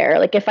 I'm there.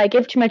 Like, if I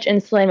give too much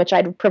insulin, which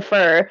I'd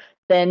prefer,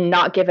 then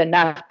not give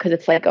enough because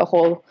it's like a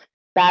whole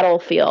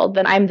battlefield,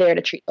 then I'm there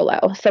to treat the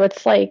low. So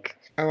it's like,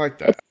 I like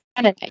that.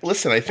 Nice.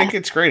 Listen, I think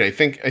it's great. I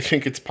think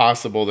it's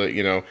possible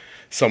that,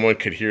 someone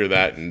could hear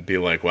that and be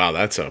like, "Wow,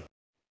 that's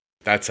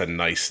a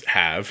nice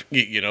have,"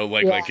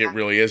 like it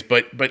really is.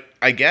 But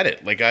I get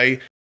it. Like,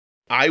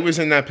 I was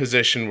in that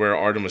position where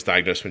Arden was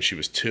diagnosed when she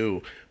was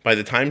 2. By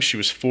the time she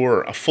was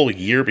 4, a full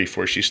year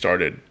before she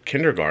started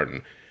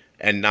kindergarten,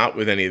 and not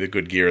with any of the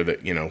good gear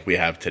that, we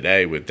have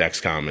today with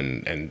Dexcom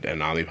and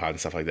Omnipod and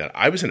stuff like that,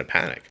 I was in a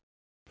panic.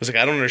 I was like,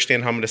 I don't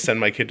understand how I'm going to send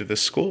my kid to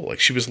this school. Like,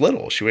 she was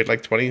little. She weighed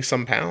like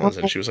 20-some pounds,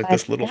 and she was like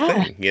this little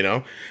thing,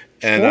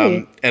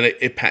 And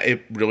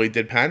it really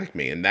did panic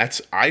me. And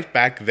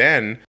back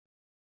then,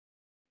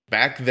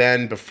 back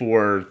then,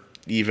 before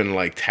even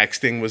like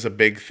texting was a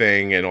big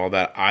thing and all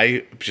that,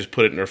 I just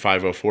put it in their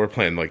 504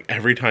 plan. Like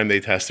every time they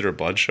tested her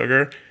blood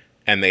sugar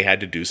and they had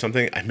to do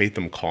something, I made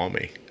them call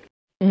me.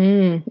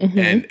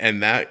 Mm-hmm.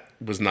 And that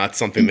was not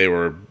something they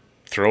were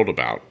thrilled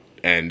about.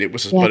 And it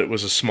was, Yeah. but it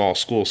was a small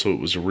school, so it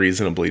was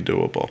reasonably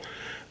doable.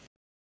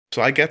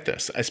 So I get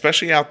this,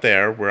 especially out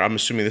there where I'm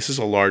assuming this is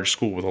a large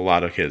school with a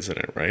lot of kids in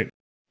it, right?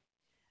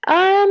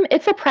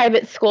 It's a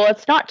private school.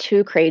 It's not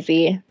too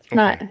crazy. It's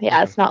not,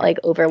 it's not like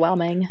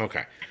overwhelming.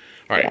 Okay.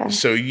 All right. Yeah.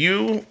 So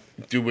you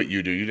do what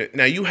you do.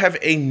 Now you have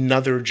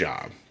another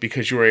job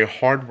because you're a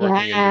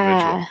hardworking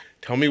individual.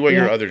 Tell me what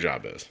your other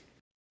job is.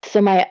 So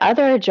my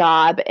other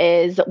job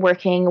is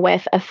working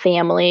with a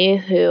family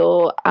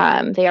who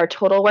they are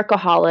total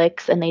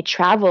workaholics and they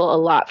travel a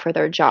lot for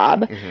their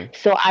job.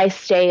 So I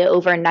stay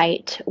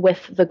overnight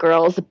with the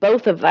girls.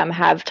 Both of them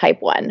have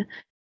type 1.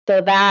 So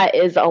that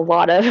is a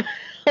lot of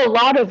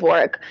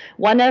work.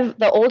 One of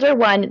the older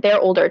one, they're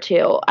older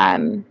too.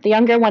 The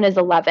younger one is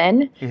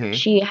 11.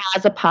 She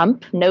has a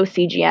pump, no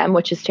CGM,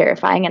 which is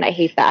terrifying, and I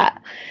hate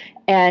that.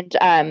 And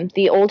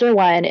the older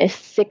one is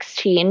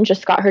 16,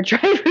 just got her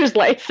driver's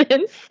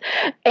license,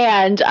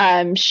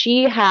 and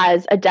she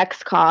has a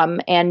Dexcom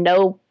and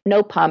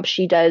no pump.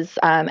 She does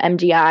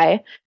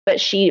MDI,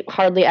 but she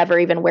hardly ever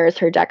even wears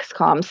her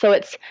Dexcom. So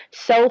it's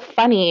so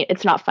funny.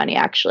 It's not funny,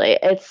 actually.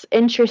 It's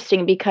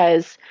interesting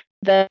because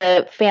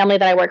the family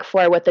that I work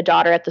for with the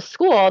daughter at the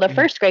school, the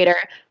first grader,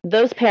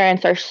 those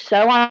parents are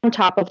so on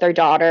top of their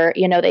daughter.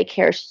 They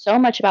care so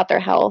much about their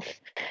health.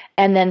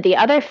 And then the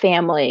other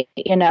family,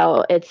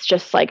 it's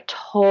just like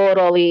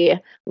totally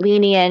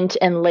lenient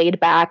and laid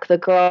back. The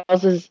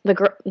girls'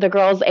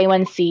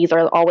 A1Cs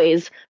are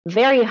always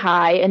very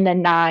high in the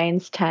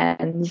 9s,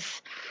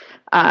 10s.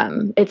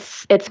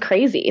 It's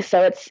crazy.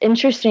 So it's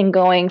interesting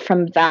going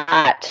from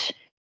that,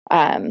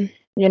 the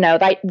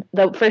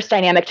first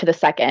dynamic to the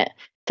second.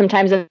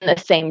 Sometimes in the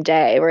same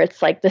day where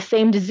it's like the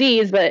same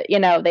disease, but they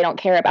don't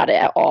care about it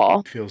at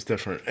all. Feels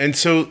different. And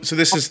so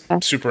this is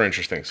super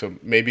interesting. So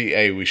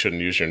maybe we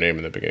shouldn't use your name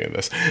in the beginning of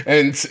this.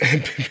 And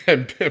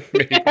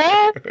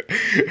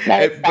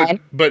That's fine.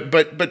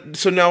 But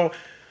so now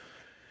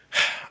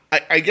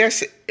I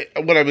guess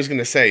what I was going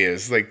to say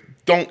is like,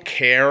 don't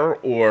care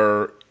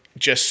or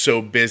just so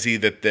busy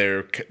that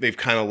they've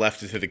kind of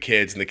left it to the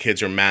kids and the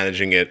kids are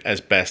managing it as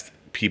best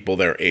people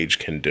their age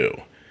can do.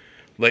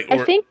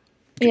 I think.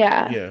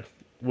 Yeah.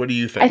 What do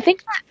you think? I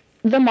think that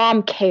the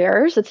mom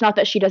cares. It's not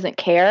that she doesn't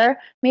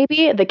care.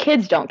 Maybe the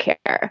kids don't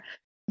care.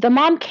 The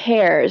mom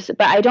cares,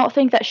 but I don't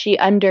think that she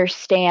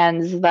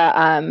understands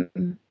the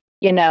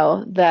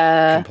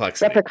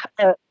complexity.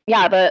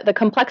 The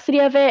complexity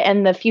of it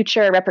and the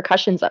future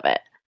repercussions of it.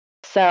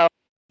 So,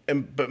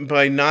 but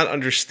by not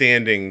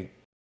understanding,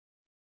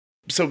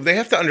 so they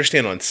have to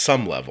understand on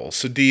some level.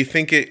 So do you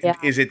think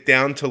is it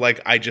down to like,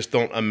 I just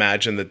don't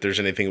imagine that there's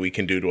anything we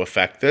can do to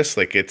affect this?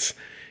 Like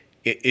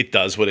it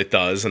does what it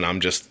does, and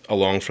I'm just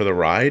along for the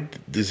ride.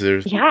 Is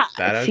there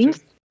that it seems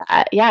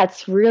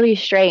it's really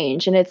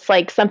strange, and it's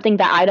like something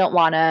that I don't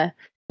want to,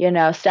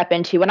 step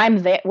into. When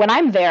I'm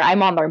there,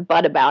 I'm on their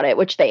butt about it,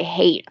 which they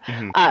hate.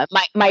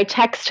 My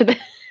text to the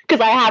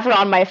because I have her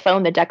on my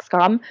phone, the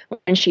Dexcom,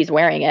 when she's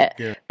wearing it.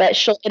 Yeah. But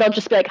it'll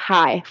just be like,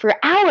 hi, for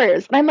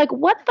hours. And I'm like,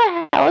 what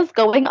the hell is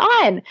going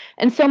on?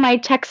 And so my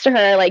text to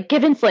her, like,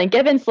 give insulin,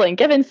 give insulin,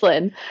 give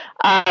insulin.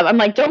 I'm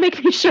like, don't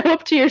make me show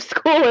up to your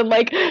school and,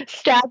 like,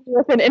 stab you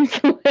with an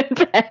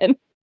insulin pen.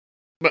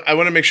 But I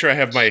want to make sure I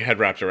have my head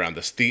wrapped around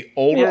this. The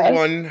older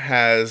one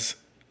has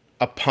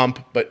a pump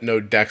but no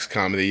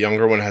Dexcom. The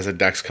younger one has a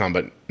Dexcom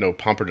but no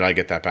pump, or did I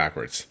get that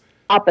backwards?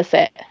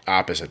 Opposite.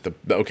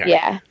 Okay.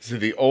 Yeah. So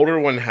the older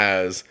one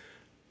has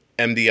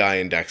MDI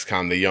and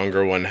Dexcom. The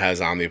younger one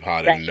has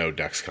Omnipod and no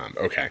Dexcom.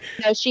 Okay.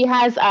 No, she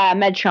has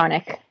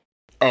Medtronic.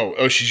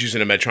 Oh, she's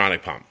using a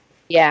Medtronic pump.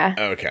 Yeah.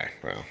 Okay.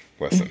 Well,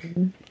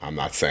 listen, I'm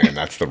not saying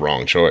that's the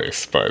wrong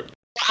choice, but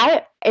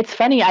it's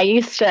funny.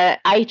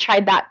 I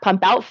tried that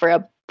pump out for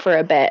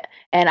a bit,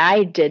 and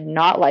I did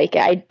not like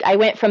it. I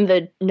went from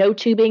the no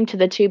tubing to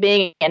the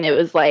tubing, and it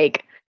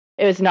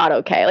was not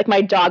okay. Like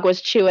my dog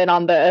was chewing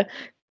on the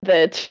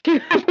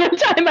tube one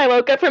time I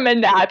woke up from a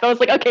nap. I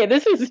was like, okay,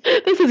 this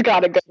has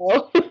got to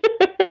go.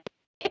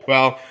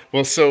 Well,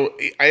 so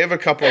I have a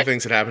couple of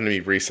things that happened to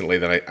me recently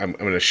that I'm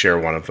going to share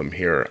one of them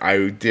here.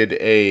 I did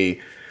a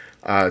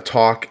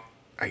talk.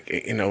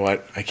 You know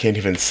what? I can't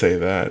even say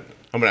that.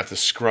 I'm going to have to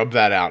scrub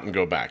that out and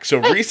go back. So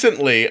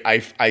recently,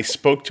 I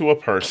spoke to a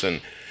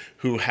person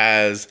who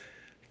has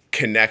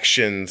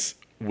connections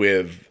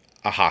with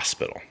a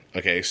hospital.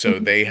 Okay, so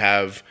they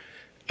have,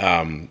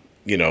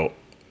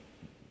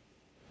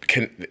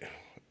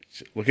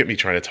 look at me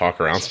trying to talk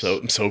around.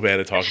 I'm so bad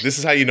at talking. This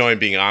is how you know I'm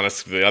being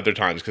honest the other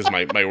times, because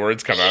my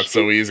words come out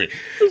so easy.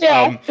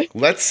 Yeah.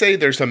 Let's say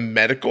there's a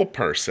medical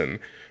person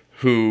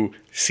who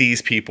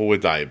sees people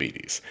with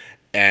diabetes,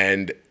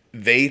 and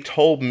they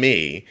told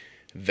me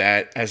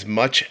that as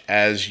much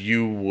as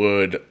you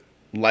would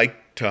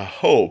like to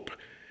hope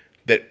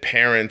that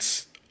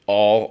parents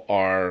all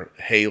are,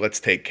 hey, let's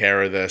take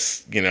care of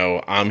this,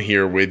 I'm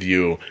here with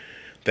you,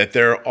 that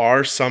there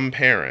are some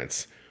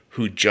parents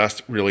who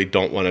just really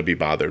don't want to be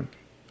bothered.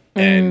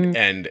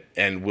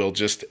 And will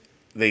just,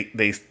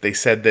 they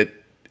said that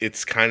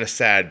it's kind of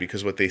sad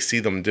because what they see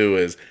them do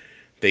is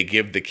they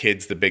give the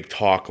kids the big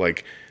talk,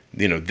 like,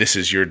 this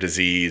is your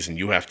disease and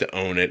you have to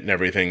own it and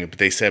everything. But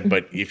they said,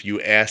 but if you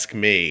ask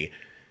me,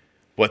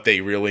 what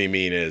they really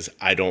mean is,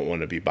 I don't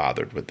want to be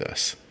bothered with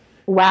this.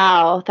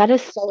 Wow, that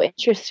is so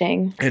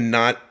interesting. And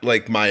not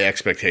like my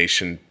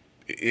expectation.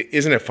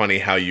 Isn't it funny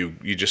how you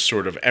just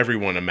sort of,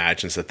 everyone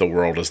imagines that the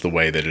world is the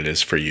way that it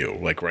is for you.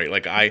 Like,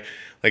 right.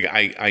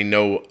 I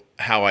know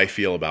how I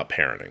feel about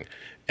parenting,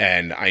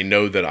 and I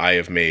know that I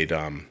have made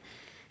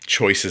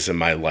choices in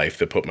my life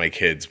that put my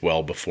kids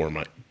well before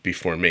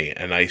me.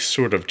 And I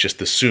sort of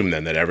just assume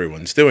then that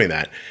everyone's doing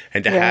that.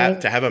 And to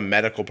have a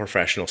medical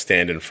professional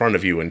stand in front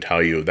of you and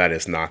tell you that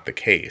is not the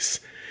case,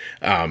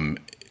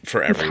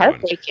 for everyone. It's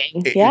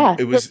heartbreaking.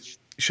 It was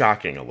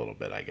shocking a little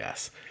bit, I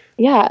guess.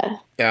 Yeah.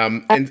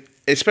 And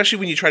especially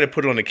when you try to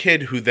put it on a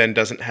kid who then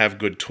doesn't have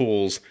good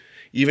tools,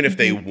 even if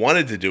they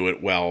wanted to do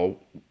it well,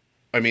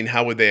 I mean,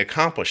 how would they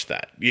accomplish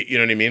that? You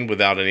know what I mean?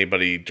 Without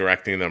anybody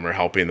directing them or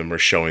helping them or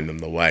showing them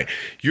the way.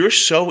 You're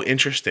so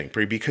interesting,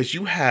 Bri, because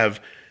you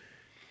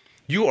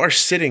are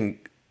sitting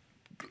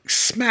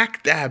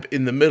smack dab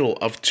in the middle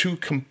of two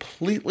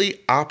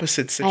completely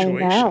opposite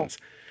situations.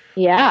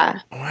 Yeah.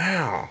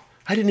 Wow.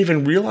 I didn't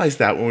even realize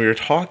that when we were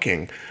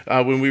talking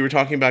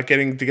about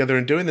getting together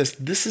and doing this.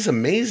 This is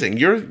amazing.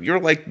 You're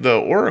like the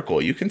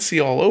Oracle. You can see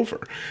all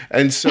over.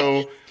 And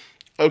so,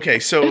 okay,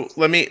 so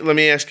let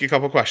me ask you a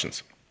couple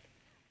questions.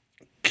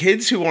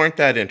 Kids who aren't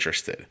that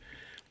interested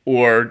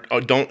or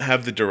don't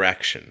have the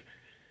direction,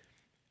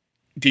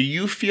 do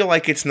you feel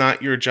like it's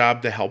not your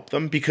job to help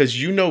them? Because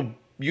you know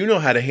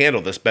how to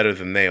handle this better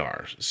than they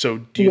are. So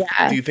do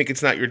you think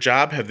it's not your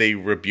job? Have they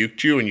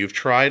rebuked you and you've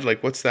tried?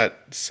 Like, what's that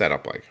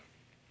setup like?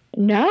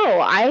 No,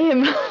 I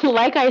am,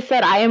 like I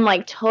said, I am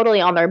like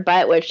totally on their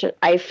butt, which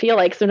I feel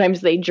like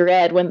sometimes they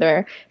dread when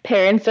their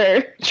parents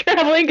are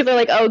traveling because they're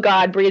like, oh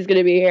God, Bri's going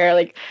to be here.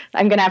 Like,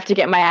 I'm going to have to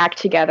get my act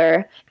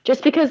together.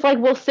 Just because like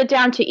we'll sit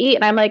down to eat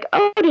and I'm like,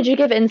 oh, did you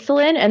give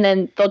insulin? And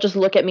then they'll just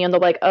look at me and they'll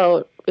be like,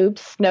 oh,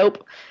 oops,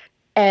 nope.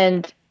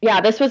 And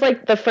yeah, this was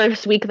like the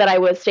first week that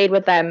I stayed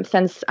with them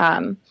since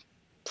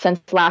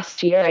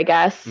last year, I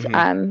guess.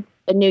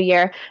 The new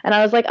year. And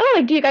I was like, oh,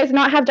 like, do you guys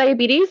not have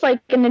diabetes like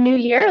in the new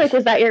year? Like,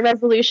 was that your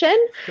resolution?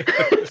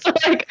 So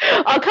like,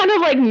 I'll kind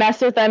of like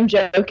mess with them,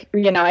 joke,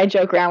 I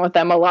joke around with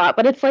them a lot,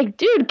 but it's like,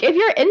 dude, give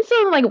your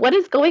insulin. Like, what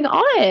is going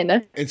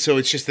on? And so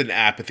it's just an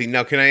apathy.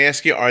 Now, can I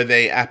ask you, are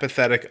they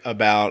apathetic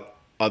about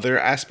other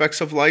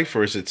aspects of life,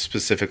 or is it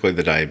specifically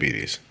the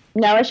diabetes?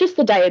 No, it's just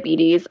the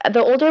diabetes.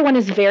 The older one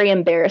is very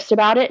embarrassed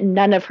about it.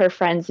 None of her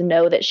friends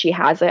know that she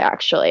has it,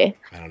 actually.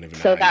 I don't even know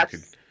so how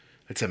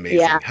That's amazing.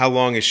 Yeah. How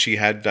long has she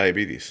had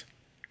diabetes?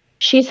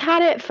 She's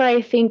had it for,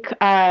 I think,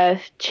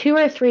 2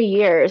 or 3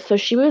 years. So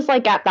she was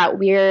like at that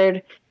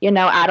weird,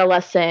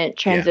 adolescent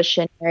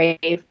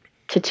transitionary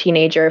to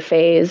teenager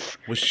phase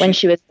when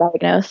she was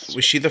diagnosed.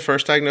 Was she the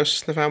first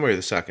diagnosis in the family or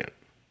the second?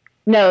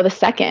 No, the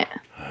second.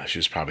 She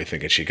was probably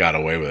thinking she got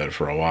away with it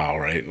for a while,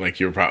 right? Like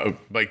you're probably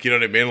like, you know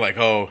what I mean? Like,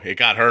 oh, it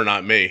got her,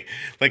 not me.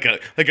 Like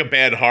a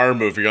bad horror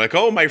movie. You're like,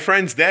 oh, my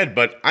friend's dead,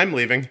 but I'm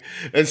leaving.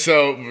 And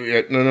so,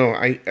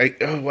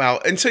 oh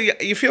wow. And so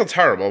you feel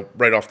terrible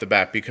right off the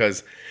bat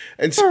because,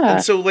 and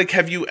so like,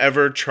 have you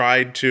ever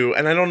tried to?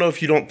 And I don't know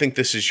if you don't think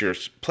this is your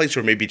place,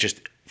 or maybe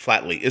just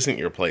flatly isn't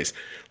your place.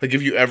 Like,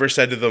 have you ever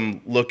said to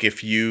them, look,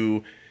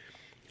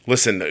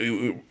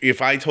 listen,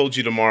 if I told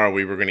you tomorrow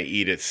we were going to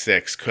eat at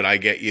 6, could I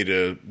get you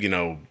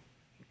to,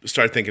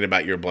 start thinking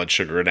about your blood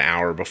sugar an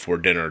hour before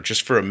dinner,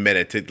 just for a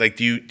minute?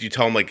 Do you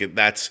tell them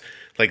that's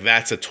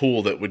a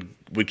tool that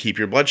would keep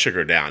your blood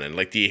sugar down? And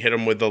like, do you hit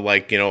them with the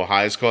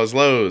highs cause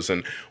lows,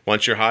 and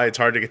once you're high, it's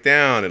hard to get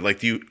down? And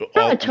like,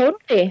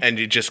 totally. And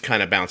it just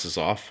kind of bounces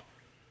off.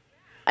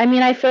 I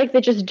mean, I feel like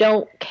they just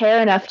don't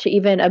care enough to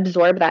even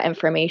absorb that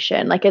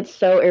information. Like, it's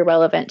so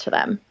irrelevant to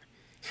them.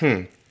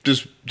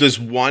 Does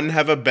one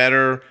have a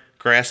better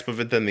grasp of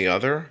it than the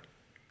other?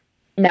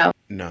 No.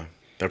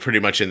 They're pretty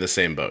much in the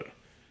same boat.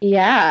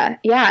 Yeah.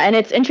 And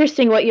it's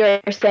interesting what you're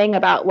saying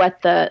about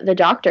what the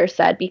doctor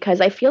said,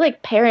 because I feel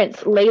like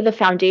parents lay the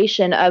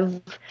foundation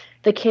of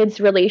the kid's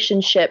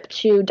relationship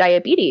to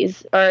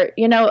diabetes or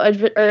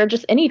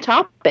just any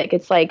topic.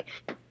 It's like,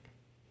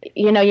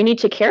 you need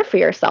to care for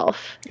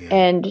yourself. Yeah.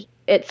 And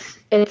it's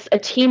a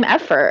team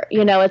effort.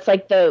 It's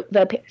like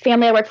the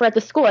family I work for at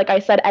the school. Like I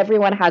said,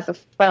 everyone has a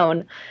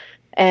phone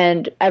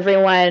and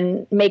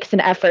everyone makes an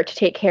effort to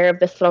take care of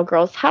this little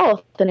girl's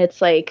health. And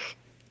it's like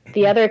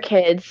the other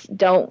kids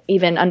don't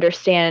even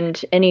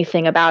understand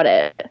anything about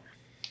it.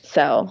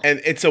 So,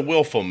 and it's a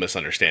willful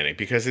misunderstanding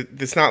because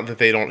it's not that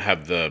they don't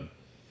have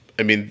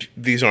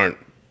these aren't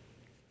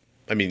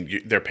I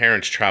mean, their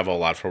parents travel a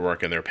lot for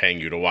work and they're paying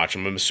you to watch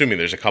them. I'm assuming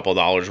there's a couple of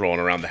dollars rolling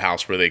around the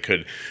house where they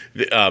could,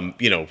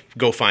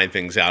 go find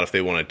things out if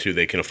they wanted to.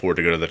 They can afford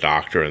to go to the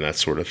doctor and that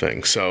sort of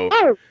thing. So,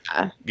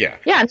 yeah.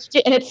 Yeah.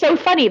 And it's so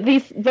funny.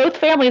 Both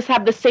families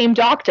have the same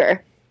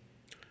doctor,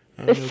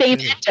 the same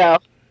endo.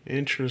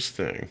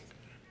 Interesting.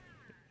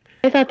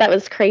 I thought that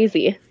was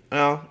crazy.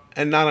 Well,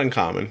 and not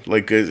uncommon.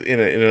 Like in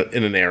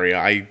an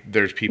area,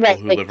 there's people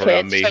who live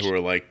around me who are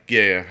like,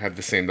 yeah, have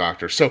the same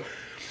doctor. So,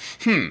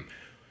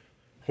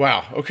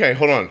 wow. Okay,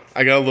 hold on.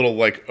 I got a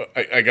little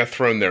I got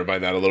thrown there by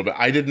that a little bit.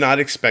 I did not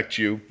expect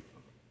you.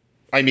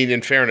 I mean,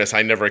 in fairness,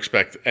 I never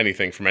expect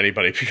anything from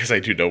anybody because I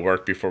do no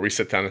work before we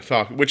sit down and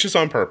talk, which is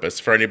on purpose.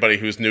 For anybody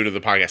who's new to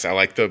the podcast, I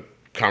like the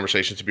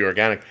conversations to be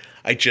organic.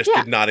 I just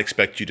did not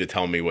expect you to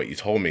tell me what you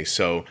told me.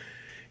 So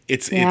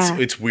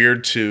it's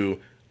weird to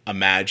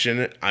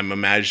imagine. I'm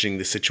imagining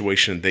the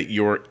situation that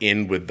you're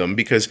in with them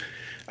because,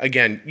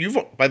 again,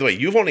 by the way,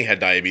 you've only had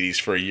diabetes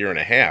for a year and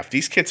a half.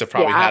 These kids have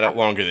probably had it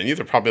longer than you.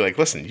 They're probably like,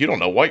 listen, you don't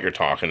know what you're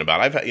talking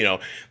about. I've had,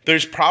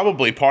 there's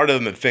probably part of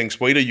them that thinks,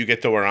 wait till you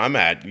get to where I'm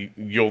at.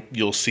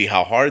 You'll see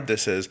how hard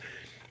this is.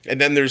 And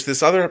then there's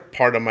this other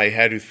part of my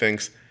head who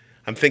thinks,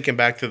 I'm thinking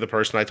back to the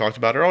person I talked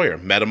about earlier.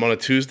 Met him on a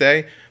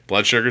Tuesday,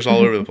 blood sugar's all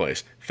over the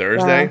place.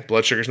 Thursday,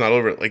 blood sugar's not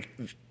over it. Like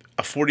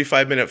a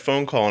 45-minute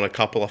phone call and a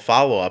couple of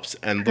follow-ups,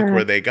 and look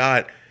where they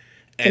got.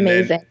 And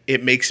then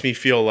it makes me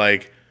feel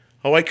like,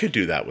 oh, I could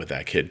do that with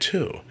that kid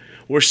too.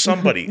 Or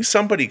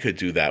somebody could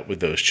do that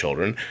with those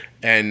children.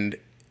 And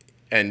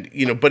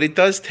but it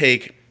does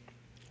take,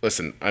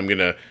 listen, I'm going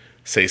to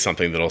say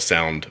something that'll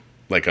sound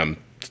like I'm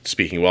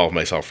speaking well of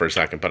myself for a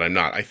second, but I'm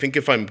not. I think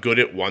if I'm good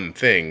at one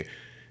thing,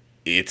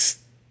 I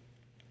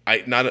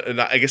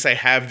guess I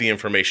have the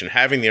information.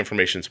 Having the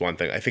information is one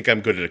thing. I think I'm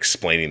good at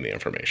explaining the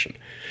information.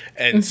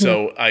 And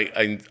so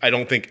I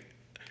don't think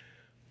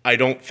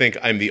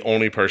I'm the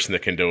only person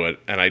that can do it,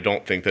 and I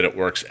don't think that it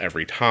works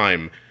every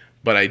time,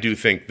 but I do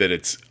think that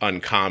it's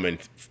uncommon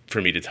for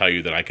me to tell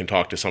you that I can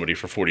talk to somebody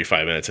for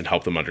 45 minutes and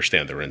help them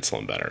understand their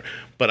insulin better.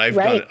 But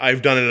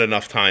I've done it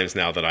enough times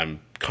now that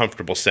I'm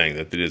comfortable saying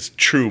that it is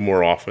true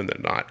more often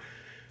than not.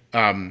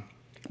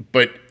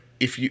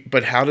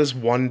 But how does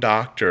one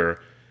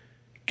doctor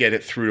get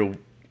it through?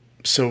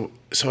 So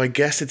I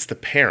guess it's the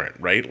parent,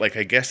 right? Like,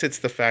 I guess it's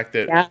the fact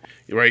that,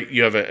 right,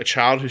 you have a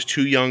child who's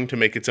too young to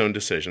make its own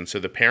decision. So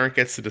the parent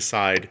gets to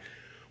decide,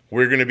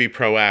 we're going to be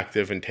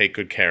proactive and take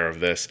good care of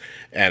this,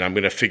 and I'm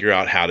going to figure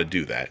out how to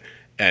do that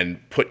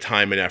and put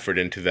time and effort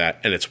into that,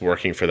 and it's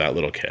working for that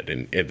little kid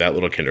and that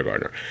little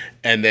kindergartner.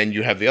 And then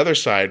you have the other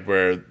side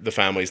where the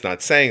family's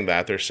not saying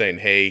that. They're saying,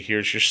 hey,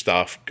 here's your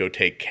stuff, go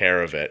take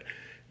care of it.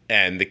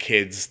 And the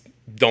kids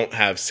don't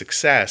have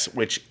success,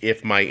 which,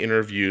 if my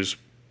interviews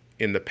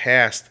in the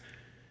past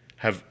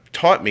have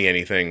taught me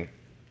anything,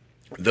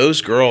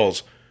 those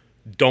girls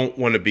don't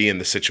want to be in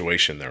the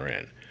situation they're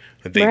in.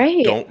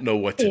 They don't know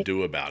what to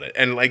do about it.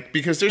 And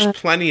because there's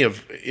plenty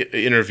of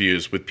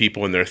interviews with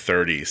people in their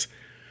 30s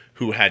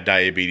who had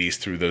diabetes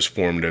through those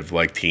formative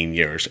teen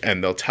years.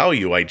 And they'll tell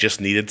you, I just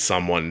needed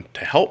someone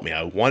to help me.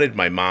 I wanted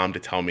my mom to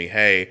tell me,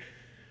 hey,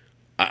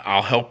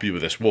 I'll help you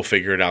with this. We'll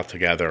figure it out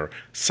together.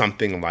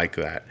 Something like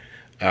that.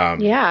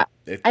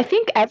 I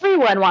think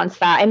everyone wants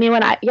that. I mean,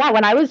 when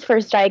I was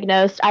first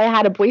diagnosed, I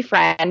had a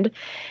boyfriend,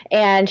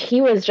 and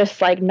he was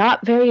just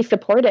not very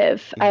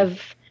supportive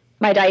of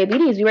my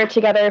diabetes. We were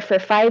together for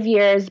 5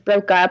 years,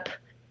 broke up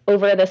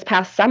over this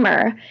past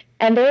summer,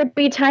 and there would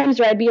be times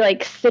where I'd be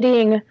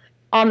sitting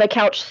on the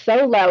couch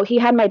so low. He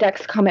had my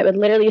Dexcom. It would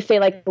literally say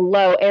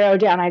low, arrow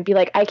down. I'd be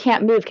like, I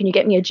can't move. Can you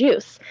get me a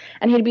juice?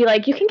 And he'd be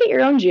like, you can get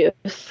your own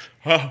juice.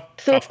 Oh,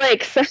 so nothing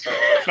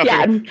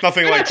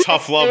like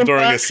tough love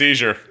during a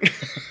seizure.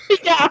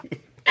 Yeah,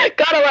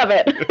 gotta love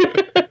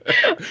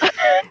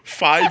it.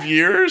 5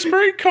 years,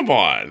 Bri? Come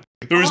on.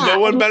 There was no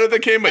one better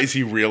that came. Is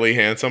he really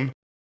handsome?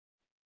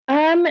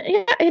 Yeah,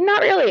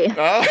 not really.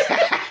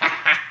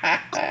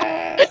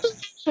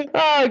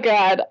 Oh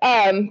God.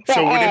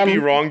 So would it be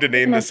wrong to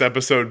name this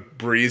episode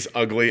 "Bri's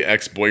ugly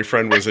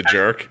ex-boyfriend was a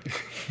jerk"?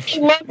 I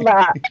love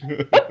that.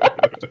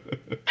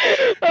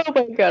 Oh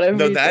my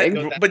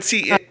God. But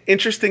see,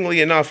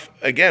 interestingly enough,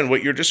 again,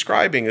 what you're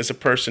describing is a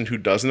person who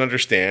doesn't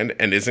understand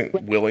and isn't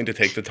willing to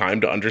take the time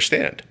to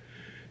understand.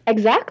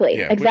 Exactly.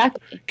 Yeah,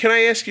 exactly. Can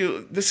I ask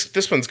you,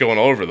 this one's going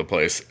all over the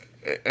place,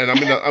 and I'm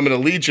gonna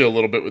lead you a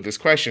little bit with this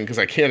question because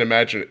I can't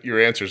imagine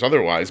your answers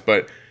otherwise,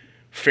 but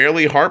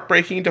fairly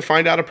heartbreaking to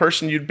find out a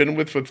person you'd been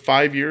with for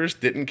 5 years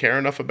didn't care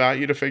enough about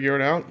you to figure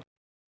it out?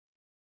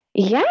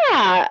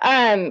 Yeah.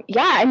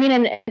 I mean,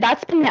 and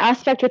that's been the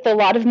aspect with a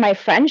lot of my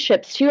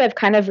friendships too. I've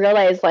kind of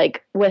realized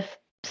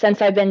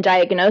since I've been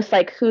diagnosed,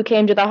 who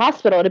came to the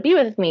hospital to be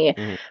with me,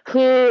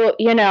 who,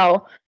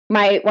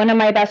 one of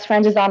my best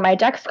friends is on my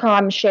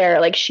Dexcom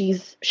share.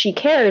 She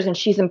cares and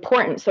she's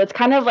important. So it's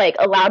kind of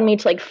allowed me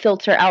to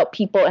filter out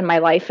people in my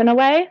life in a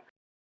way.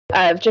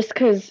 Just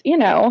because, they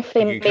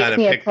make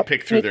me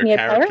pick through their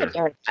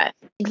character.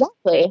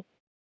 Exactly.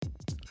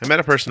 I met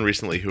a person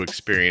recently who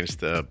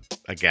experienced a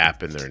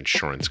gap in their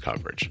insurance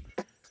coverage.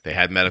 They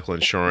had medical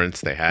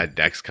insurance, they had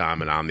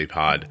Dexcom and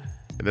Omnipod,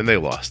 and then they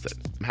lost it.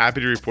 I'm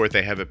happy to report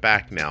they have it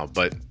back now,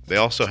 but they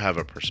also have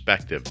a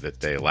perspective that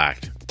they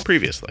lacked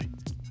previously.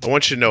 I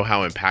want you to know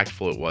how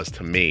impactful it was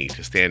to me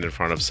to stand in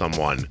front of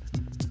someone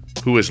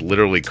who is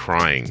literally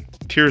crying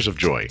tears of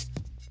joy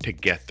to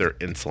get their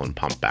insulin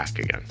pump back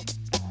again.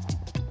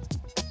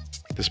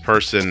 This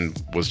person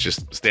was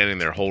just standing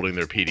there holding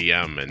their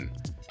PDM and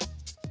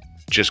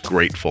just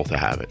grateful to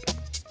have it.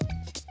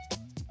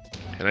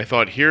 And I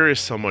thought, here is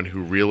someone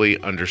who really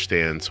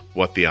understands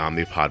what the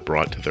Omnipod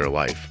brought to their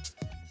life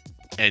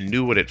and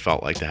knew what it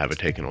felt like to have it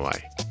taken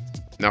away.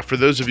 Now, for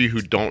those of you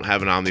who don't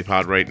have an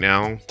Omnipod right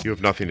now, you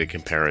have nothing to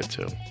compare it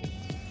to.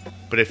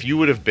 But if you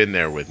would have been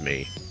there with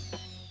me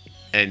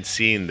and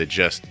seen the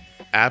just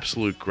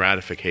absolute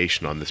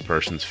gratification on this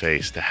person's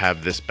face to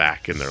have this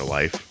back in their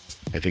life,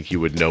 I think you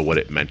would know what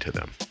it meant to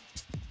them.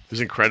 It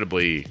was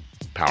incredibly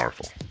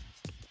powerful.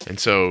 And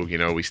so,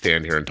 we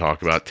stand here and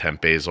talk about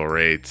temp basal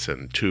rates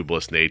and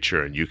tubeless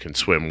nature, and you can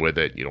swim with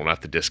it. You don't have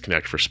to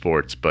disconnect for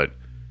sports, but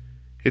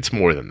it's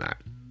more than that.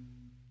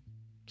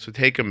 So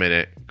take a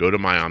minute, go to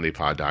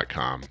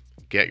myomnipod.com,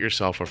 get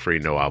yourself a free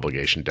no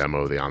obligation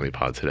demo of the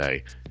Omnipod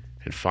today,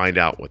 and find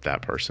out what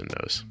that person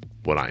knows,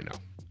 what I know.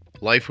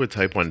 Life with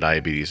type 1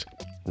 diabetes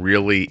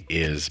really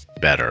is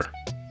better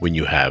when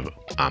you have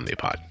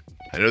Omnipod.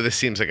 I know this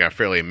seems like a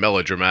fairly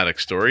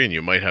melodramatic story and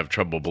you might have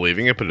trouble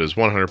believing it, but it is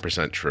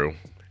 100% true.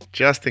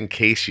 Just in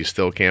case you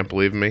still can't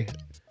believe me,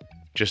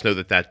 just know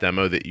that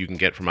demo that you can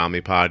get from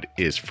Omnipod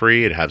is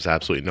free. It has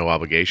absolutely no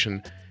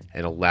obligation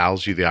and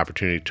allows you the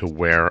opportunity to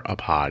wear a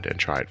pod and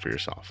try it for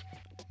yourself.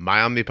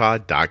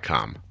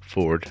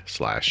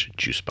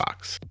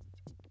 myomnipod.com/juicebox.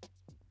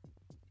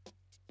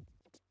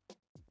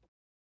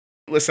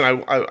 Listen,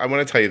 I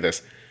want to tell you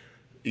this.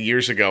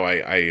 Years ago,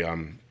 I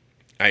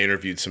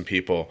interviewed some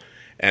people,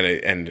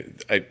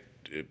 and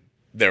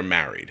they're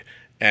married,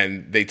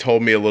 and they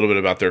told me a little bit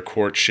about their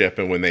courtship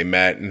and when they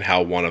met and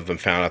how one of them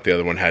found out the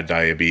other one had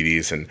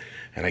diabetes, and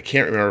I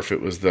can't remember if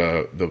it was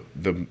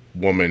the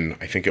woman,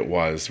 I think it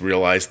was,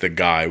 realized the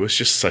guy was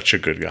just such a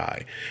good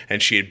guy,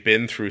 and she had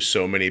been through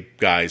so many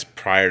guys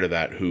prior to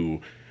that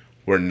who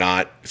were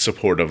not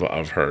supportive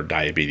of her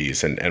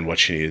diabetes and what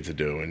she needed to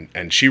do.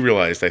 And she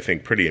realized, I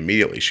think, pretty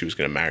immediately she was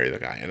going to marry the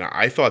guy. And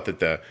I thought that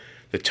the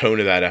tone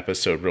of that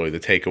episode, really the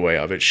takeaway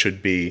of it,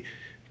 should be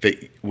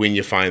that when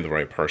you find the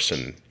right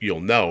person,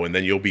 you'll know, and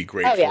then you'll be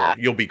grateful. Oh, yeah.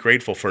 You'll be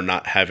grateful for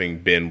not having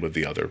been with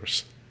the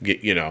others,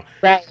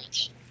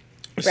 Right.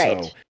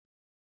 Right.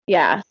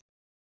 Yeah.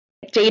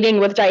 Dating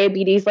with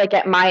diabetes,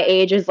 at my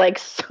age, is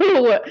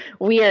so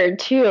weird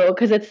too,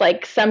 because it's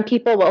some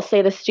people will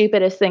say the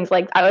stupidest things.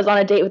 I was on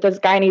a date with this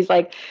guy and he's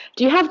like,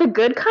 do you have the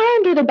good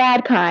kind or the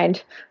bad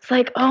kind?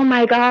 It's oh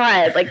my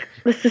God,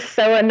 this is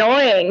so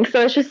annoying. So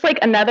it's just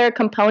another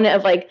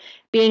component of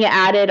being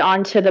added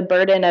onto the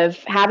burden of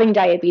having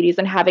diabetes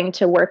and having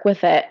to work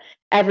with it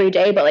every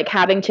day, but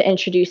having to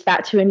introduce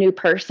that to a new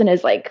person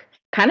is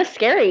kind of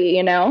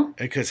scary,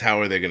 Because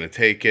how are they going to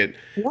take it?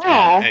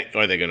 Yeah.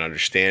 Are they going to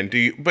understand? Do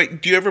you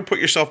ever put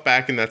yourself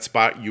back in that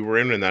spot you were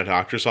in that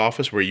doctor's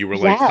office where you were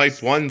Yes. type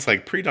 1's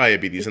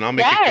pre-diabetes and I'll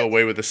make it go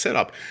away with a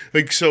sit-up?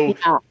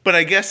 Yeah. But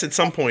I guess at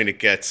some point it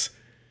gets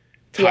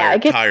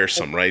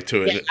tiresome, right?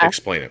 To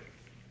explain it.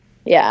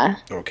 Yeah.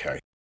 Okay.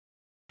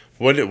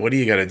 What do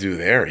you got to do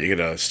there? You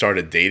got to start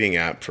a dating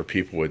app for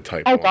people with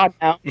type 1. Oh, God,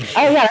 no.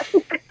 Oh, yeah.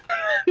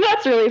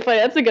 That's really funny.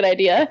 That's a good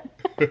idea.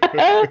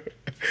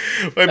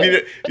 I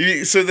mean,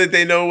 so that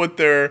they know what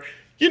they're,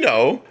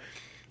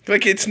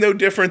 it's no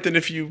different than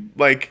if you,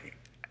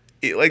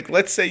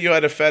 let's say you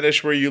had a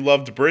fetish where you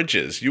loved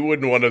bridges. You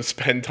wouldn't want to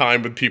spend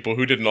time with people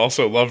who didn't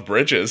also love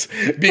bridges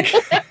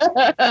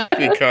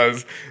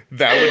because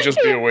that would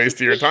just be a waste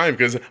of your time,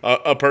 because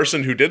a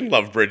person who didn't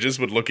love bridges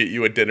would look at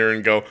you at dinner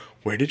and go,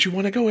 where did you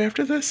want to go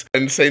after this?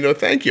 And say, no,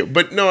 thank you.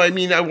 But no, I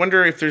mean, I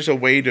wonder if there's a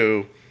way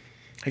to,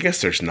 I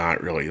guess there's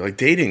not really.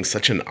 Dating's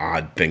such an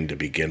odd thing to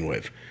begin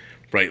with,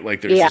 right?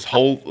 There's this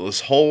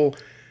whole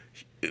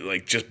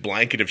just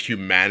blanket of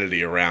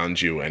humanity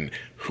around you, and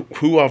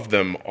who of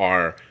them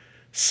are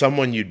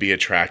someone you'd be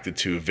attracted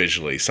to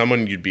visually,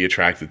 someone you'd be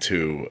attracted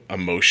to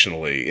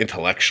emotionally,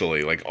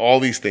 intellectually,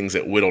 all these things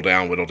that whittle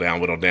down,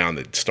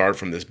 that start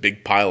from this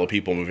big pile of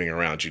people moving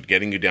around you,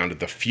 getting you down to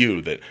the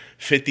few that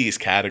fit these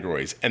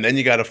categories. And then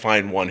you got to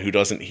find one who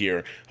doesn't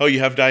hear, oh, you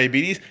have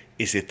diabetes?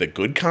 Is it the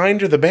good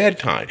kind or the bad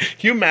kind? Can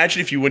you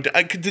imagine if you went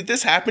to, did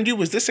this happen to you?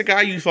 Was this a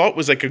guy you thought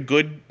was a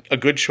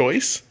good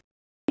choice?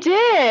 I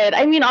did.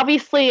 I mean,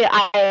 obviously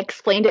I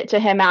explained it to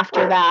him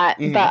after that,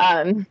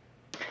 mm-hmm.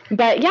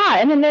 But yeah,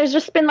 and then there's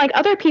just been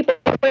other people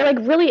who are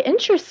really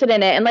interested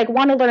in it and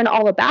want to learn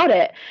all about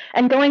it.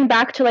 And going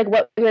back to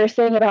what we were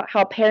saying about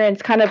how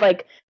parents kind of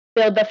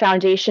build the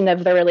foundation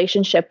of the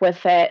relationship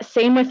with it.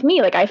 Same with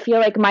me. I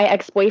feel my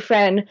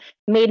ex-boyfriend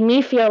made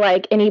me feel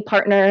like any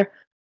partner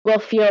will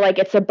feel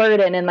it's a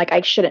burden and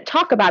I shouldn't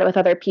talk about it with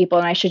other people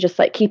and I should just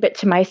keep it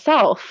to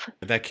myself.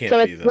 That can't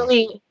so be it's though.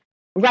 Really,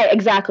 Right,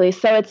 exactly.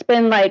 So it's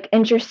been like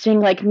interesting,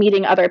 like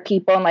meeting other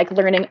people and like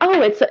learning,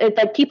 oh, it's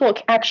like people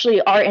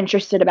actually are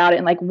interested about it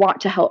and like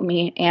want to help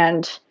me.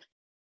 And,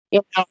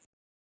 you know,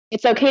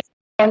 it's okay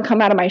to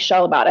come out of my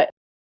shell about it.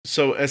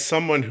 So, as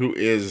someone who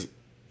is,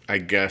 I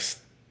guess,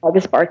 Dog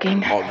is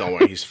barking. oh no,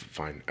 he's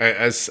fine.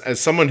 As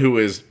someone who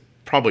is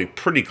probably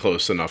pretty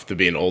close enough to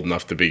being old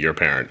enough to be your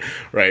parent,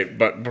 right?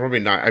 But probably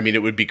not. I mean,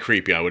 it would be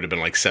creepy. I would have been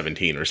like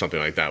 17 or something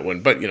like that.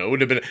 But it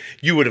would have been.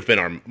 You would have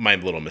been my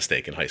little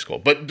mistake in high school.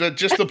 But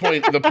just the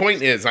point. The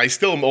point is, I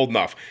still am old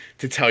enough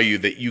to tell you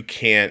that you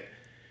can't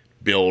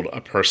build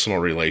a personal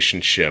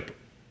relationship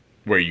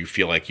where you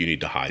feel like you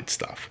need to hide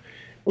stuff.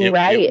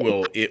 Right.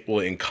 It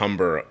will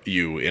encumber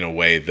you in a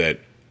way that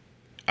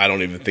I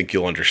don't even think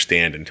you'll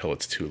understand until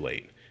it's too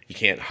late. You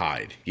can't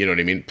hide. You know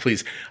what I mean?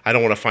 Please, I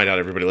don't want to find out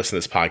everybody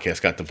listening to this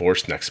podcast got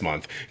divorced next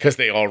month because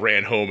they all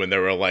ran home and they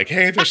were like,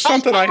 hey, there's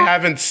something I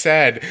haven't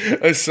said.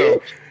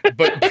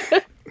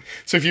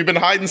 So if you've been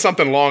hiding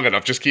something long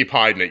enough, just keep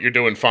hiding it. You're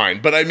doing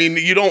fine. But I mean,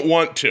 you don't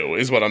want to,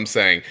 is what I'm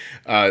saying.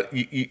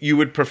 You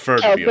would prefer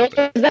to be open.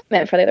 What is that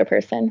meant for the other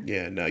person?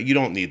 Yeah, no, you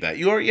don't need that.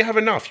 You have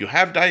enough. You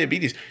have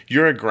diabetes.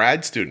 You're a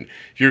grad student.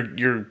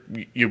 You're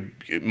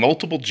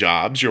multiple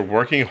jobs. You're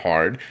working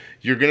hard.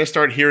 You're going to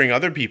start hearing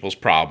other people's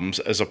problems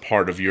as a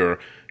part of your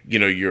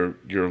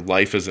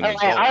life as an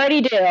adult. I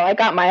already do. I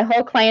got my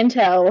whole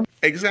clientele.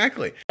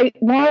 Exactly.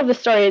 Moral of the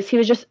story is he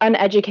was just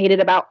uneducated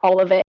about all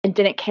of it and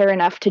didn't care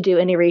enough to do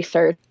any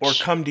research. Or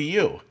come to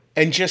you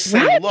and just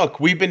say,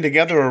 look, we've been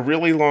together a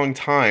really long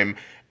time,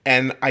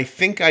 and I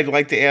think I'd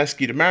like to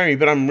ask you to marry me,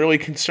 but I'm really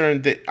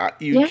concerned that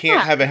you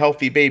can't have a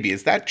healthy baby.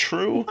 Is that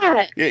true?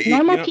 Yeah.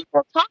 Normal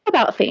people talk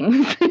about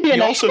things.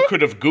 You also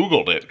could have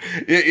Googled it,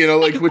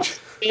 which...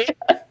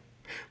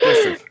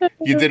 Listen,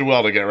 you did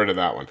well to get rid of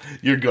that one.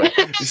 You're good.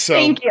 So,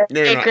 Thank you.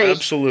 No,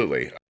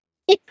 absolutely.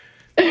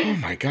 Oh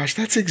my gosh,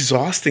 that's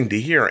exhausting to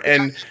hear.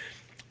 And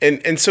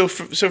so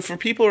for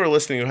people who are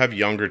listening who have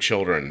younger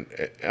children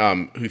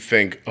who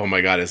think, oh my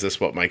God, is this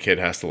what my kid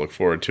has to look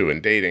forward to in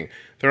dating?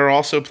 There are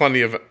also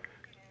plenty of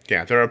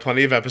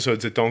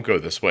episodes that don't go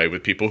this way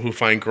with people who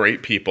find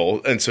great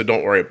people, and so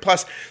don't worry.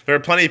 Plus, there are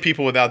plenty of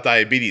people without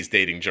diabetes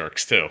dating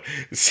jerks too.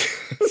 So,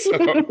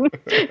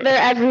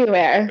 they're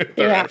everywhere.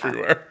 They're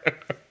everywhere.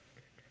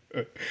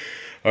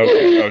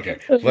 Okay.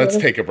 Let's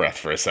take a breath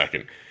for a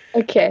second.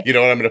 Okay. You know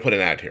what? I'm going to put an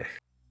ad here.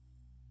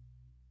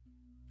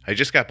 I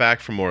just got back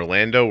from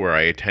Orlando where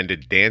I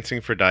attended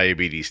Dancing for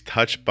Diabetes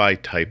Touched by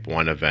Type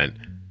 1 event.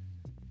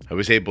 I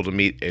was able to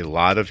meet a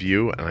lot of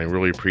you, and I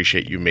really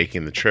appreciate you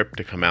making the trip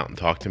to come out and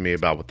talk to me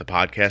about what the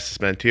podcast has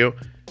meant to you.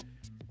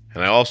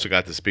 And I also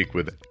got to speak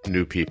with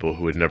new people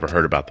who had never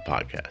heard about the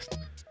podcast.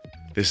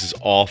 This is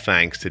all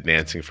thanks to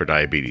Dancing for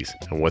Diabetes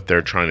and what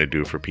they're trying to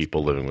do for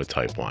people living with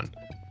Type 1.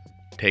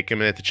 Take a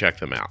minute to check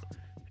them out.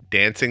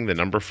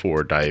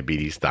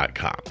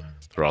 dancing4diabetes.com.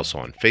 They're also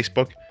on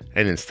Facebook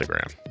and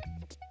Instagram.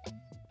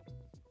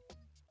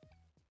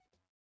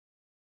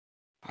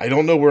 I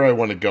don't know where I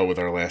want to go with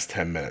our last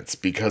 10 minutes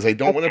because I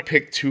don't want to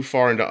pick too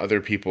far into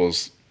other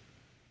people's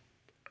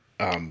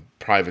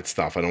private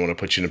stuff. I don't want to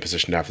put you in a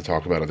position to have to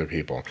talk about other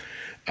people.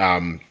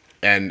 And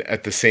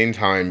at the same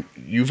time,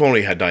 you've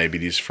only had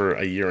diabetes for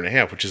a year and a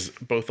half, which is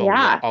both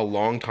a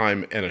long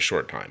time and a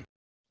short time.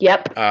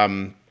 Yep.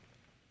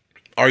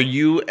 Are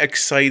you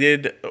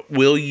excited?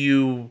 Will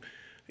you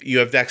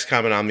have Dexcom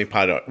and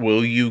Omnipod.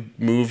 Will you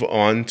move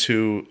on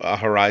to a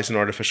Horizon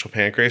artificial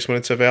pancreas when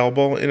it's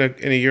available in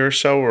a year or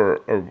so? Or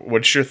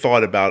what's your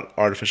thought about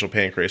artificial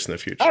pancreas in the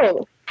future?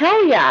 Oh,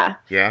 hell yeah.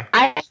 Yeah?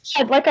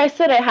 Like I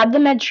said, I had the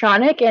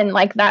Medtronic, and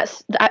like I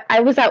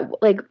was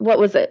at, like, what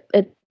was it?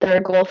 Their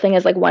goal thing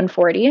is like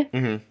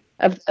 140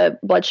 of the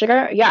blood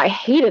sugar. Yeah, I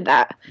hated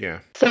that. Yeah.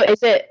 So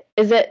is it,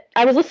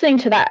 I was listening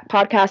to that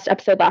podcast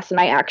episode last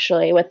night,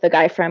 actually, with the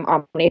guy from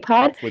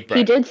Omnipod.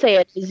 He did say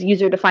it is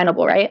user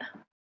definable, right?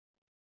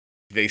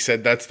 They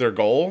said that's their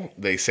goal.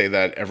 They say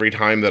that every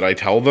time that I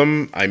tell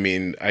them. I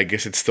mean, I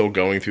guess it's still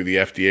going through the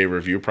FDA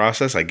review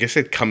process. I guess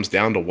it comes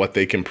down to what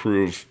they can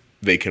prove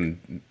they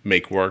can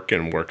make work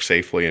and work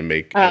safely and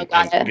make,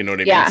 you know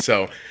what I mean?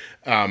 So,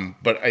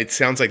 but it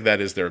sounds like that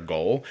is their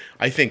goal.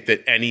 I think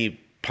that any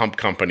pump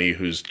company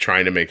who's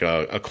trying to make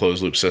a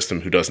closed loop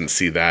system who doesn't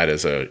see that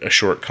as a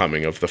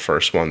shortcoming of the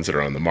first ones that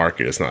are on the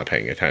market is not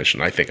paying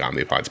attention. I think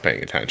Omnipod's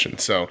paying attention.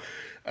 So,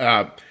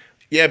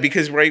 yeah,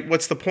 because, right,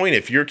 what's the point?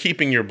 If you're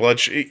keeping your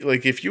blood,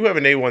 like if you have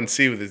an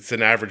A1C that's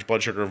an average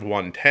blood sugar of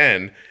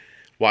 110,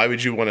 why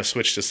would you want to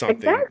switch to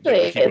something?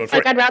 Exactly. It's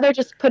like I'd rather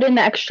just put in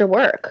the extra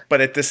work. But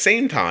at the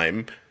same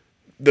time,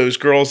 those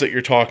girls that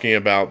you're talking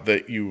about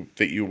that you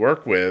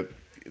work with,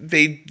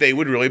 they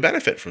would really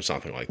benefit from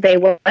something like that. They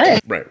would.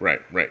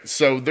 Right.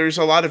 So there's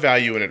a lot of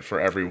value in it for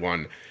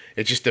everyone.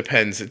 It just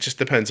depends. It just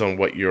depends on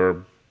what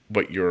your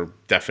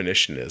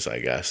definition is, I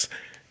guess.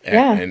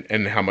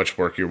 And how much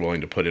work you're willing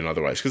to put in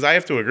otherwise. Because I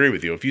have to agree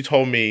with you. If you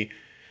told me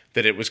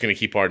that it was going to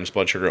keep Arden's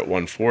blood sugar at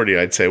 140,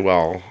 I'd say,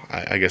 well,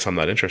 I guess I'm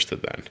not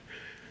interested then.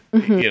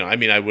 Mm-hmm. You know, I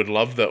mean, I would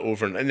love the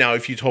overnight. Now,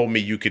 if you told me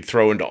you could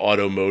throw into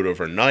auto mode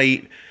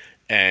overnight,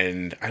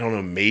 and I don't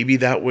know, maybe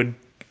that would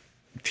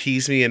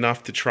tease me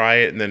enough to try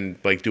it and then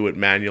like do it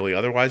manually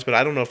otherwise. But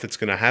I don't know if it's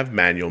going to have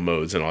manual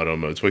modes and auto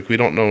modes. Like we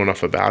don't know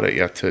enough about it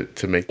yet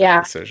to make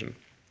that decision.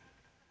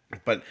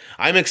 But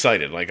I'm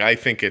excited. Like I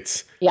think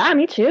it's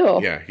me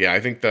too. Yeah. I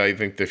think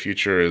the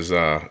future is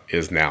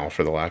now,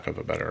 for the lack of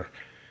a better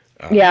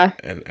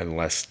and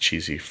less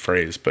cheesy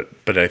phrase. But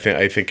I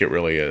think it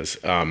really is.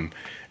 And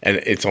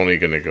it's only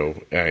going to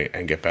go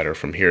and get better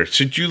from here.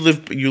 So you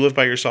live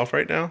by yourself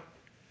right now?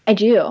 I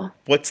do.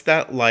 What's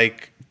that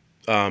like?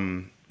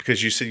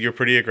 Because you said you're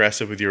pretty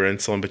aggressive with your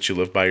insulin, but you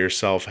live by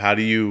yourself. How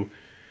do you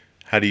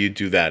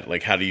do that?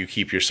 Like, how do you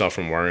keep yourself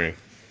from worrying?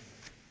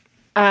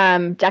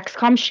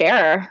 Dexcom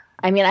Share.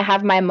 I mean, I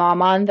have my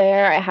mom on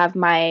there. I have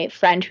my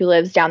friend who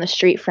lives down the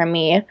street from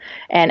me.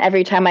 And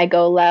every time I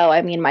go low,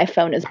 I mean, my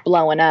phone is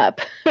blowing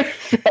up.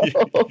 So,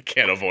 you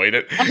can't avoid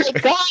it. Oh my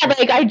God.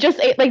 Like, I just,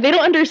 like, they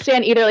don't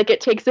understand either. Like, it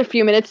takes a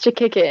few minutes to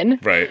kick in.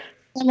 Right.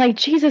 I'm like,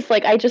 Jesus,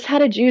 like, I just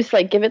had a juice.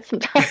 Like, give it some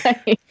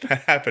time.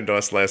 That happened to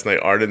us last night.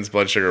 Arden's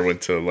blood sugar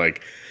went to,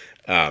 like,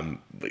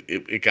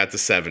 it got to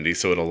 70,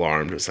 so it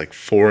alarmed. It was like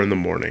 4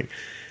 a.m.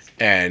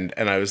 And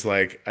I was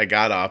like, I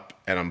got up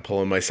and I'm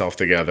pulling myself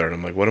together and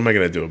I'm like, what am I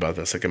going to do about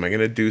this? Like, am I going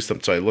to do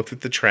something? So I looked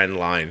at the trend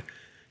line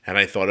and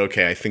I thought,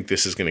 okay, I think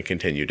this is going to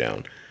continue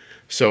down.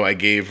 So I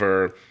gave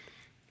her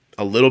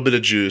a little bit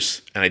of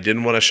juice and I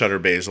didn't want to shut her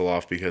basal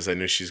off because I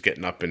knew she's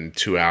getting up in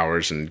 2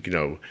 hours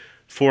and,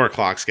 4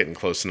 o'clock's getting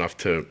close enough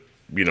to,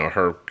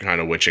 her kind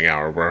of witching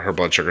hour where her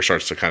blood sugar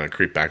starts to kind of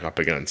creep back up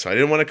again. So I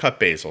didn't want to cut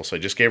basal. So I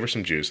just gave her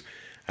some juice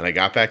and I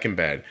got back in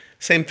bed.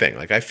 Same thing.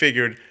 Like I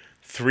figured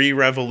 3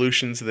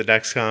 revolutions of the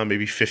Dexcom,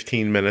 maybe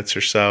 15 minutes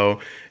or so,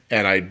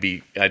 and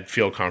I'd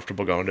feel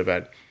comfortable going to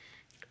bed.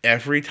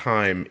 Every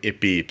time it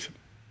beeped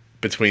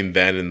between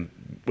then and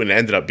when it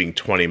ended up being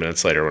 20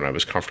 minutes later when I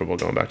was comfortable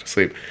going back to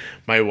sleep,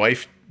 my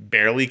wife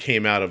barely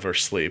came out of her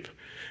sleep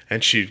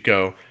and she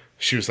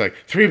was like,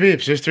 3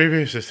 beeps, there's 3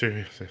 beeps, there's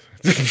 3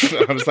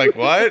 beeps. I was like,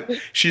 what?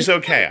 She's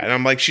okay. And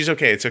I'm like, she's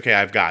okay. It's okay.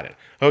 I've got it.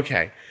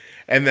 Okay.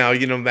 And now,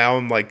 now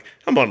I'm like,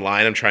 I'm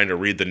online. I'm trying to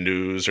read the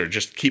news or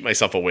just keep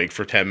myself awake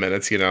for 10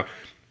 minutes,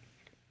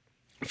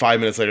 5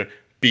 minutes later,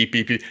 beep,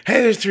 beep, beep.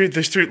 Hey, there's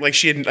three. Like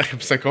I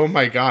was like, oh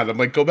my God. I'm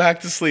like, go back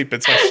to sleep.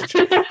 It's like she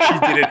did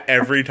it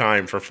every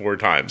time for 4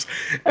 times.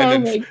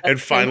 And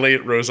finally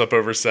it rose up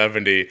over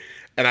 70.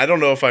 And I don't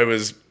know if I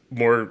was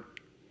more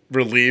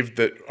relieved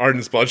that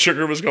Arden's blood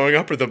sugar was going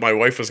up or that my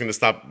wife was going to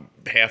stop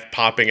half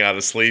popping out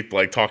of sleep,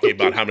 like talking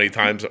about how many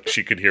times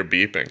she could hear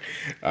beeping.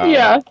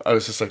 I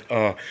was just like,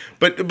 oh.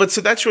 But so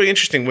that's really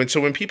interesting.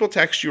 When people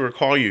text you or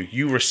call you,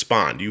 you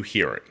respond, you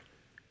hear it.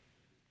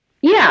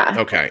 Yeah.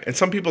 Okay. And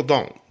some people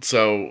don't.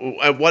 So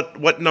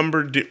what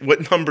number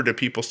do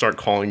people start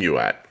calling you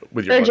at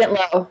with your urgent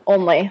low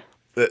only?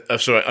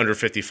 So under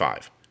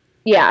 55.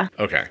 Yeah.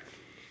 Okay.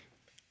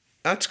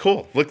 That's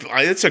cool. Look,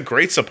 it's a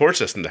great support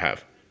system to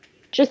have.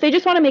 They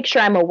just want to make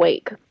sure I'm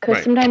awake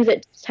because sometimes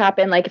it just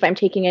happens like if I'm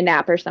taking a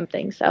nap or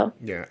something. So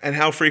yeah. And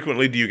how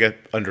frequently do you get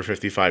under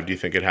 55? Do you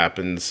think it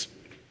happens?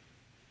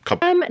 Not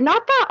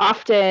that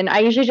often. I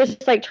usually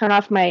just like turn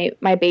off my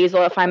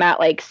basal if I'm at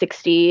like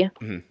 60,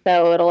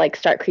 so it'll like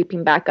start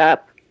creeping back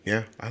up.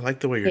 Yeah, I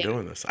like the way you're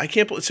doing this. I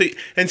can't believe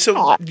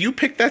so you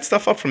picked that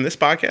stuff up from this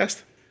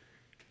podcast?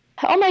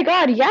 Oh my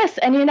God, yes.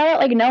 And you know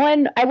what? Like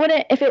I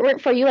wouldn't, if it weren't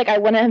for you, like I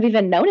wouldn't have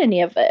even known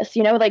any of this.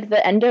 Like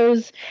the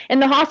endos in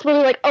the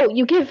hospital are like, oh,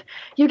 you give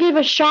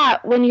a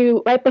shot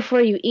right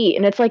before you eat.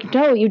 And it's like,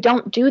 no, you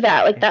don't do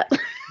that. Like that,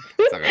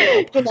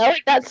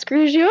 like that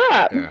screws you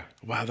up. Yeah.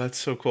 Wow, that's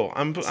so cool.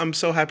 I'm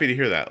so happy to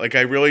hear that. Like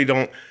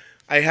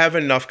I have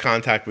enough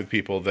contact with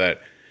people that,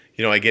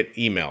 I get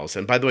emails.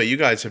 And by the way, you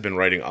guys have been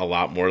writing a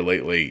lot more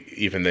lately,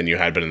 even than you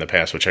had been in the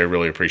past, which I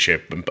really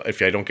appreciate. But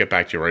if I don't get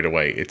back to you right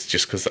away, it's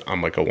just because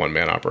I'm like a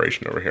one-man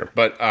operation over here.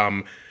 But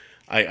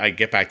I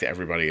get back to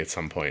everybody at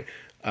some point.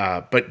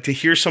 But to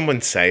hear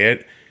someone say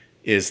it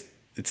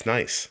it's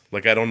nice.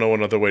 Like, I don't know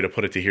another way to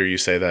put it. To hear you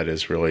say that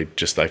is really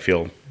just, I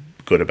feel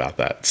good about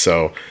that.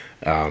 So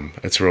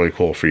it's really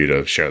cool for you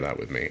to share that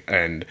with me.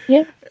 And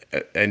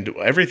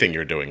everything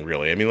you're doing,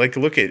 really. I mean, like,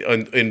 look at,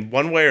 in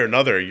one way or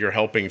another, you're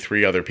helping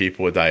 3 other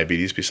people with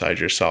diabetes besides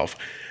yourself.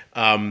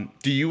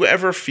 Do you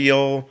ever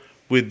feel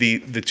with the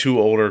 2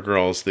 older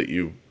girls that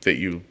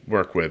you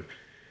work with,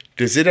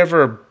 does it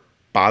ever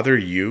bother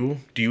you?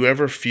 Do you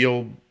ever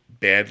feel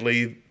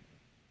badly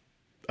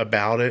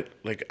about it?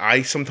 Like,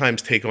 I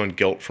sometimes take on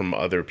guilt from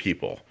other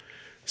people.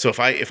 So if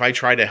I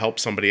try to help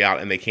somebody out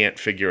and they can't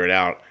figure it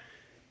out,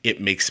 it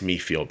makes me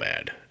feel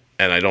bad.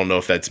 And I don't know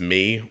if that's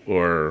me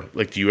or,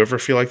 like, do you ever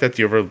feel like that?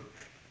 Do you ever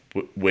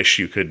wish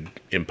you could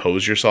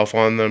impose yourself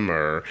on them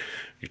or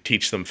you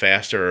teach them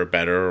faster or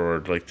better,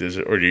 or like,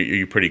 are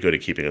you pretty good at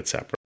keeping it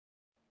separate?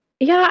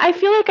 Yeah, I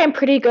feel like I'm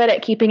pretty good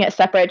at keeping it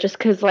separate just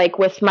because, like,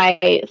 with my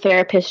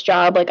therapist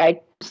job,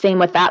 like, same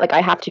with that, like,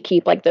 I have to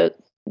keep, like, the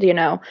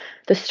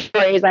the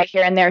stories I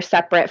hear in there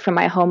separate from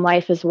my home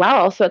life as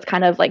well. So it's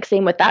kind of like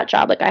same with that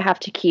job. Like I have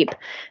to keep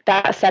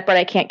that separate.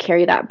 I can't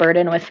carry that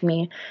burden with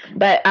me.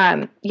 But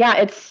yeah,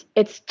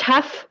 it's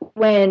tough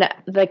when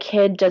the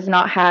kid does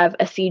not have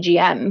a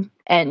CGM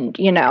and,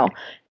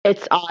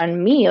 it's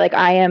on me. Like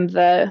I am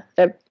the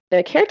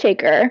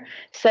caretaker.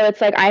 So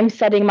it's like I'm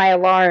setting my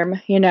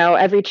alarm,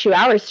 every 2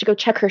 hours to go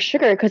check her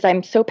sugar because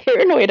I'm so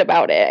paranoid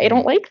about it. I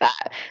don't like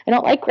that. I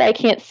don't like where I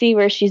can't see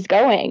where she's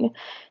going.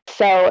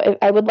 So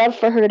I would love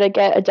for her to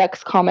get a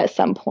Dexcom at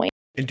some point.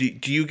 And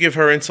do you give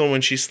her insulin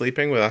when she's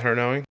sleeping without her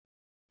knowing?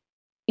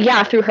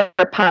 Yeah, through her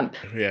pump.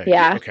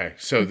 Yeah. Okay.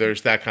 So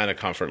there's that kind of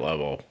comfort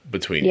level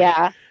between you.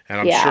 And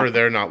I'm sure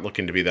they're not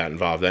looking to be that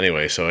involved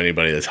anyway. So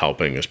anybody that's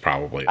helping is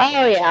probably.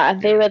 Oh, yeah.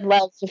 They would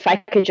love if I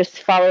could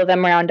just follow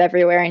them around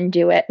everywhere and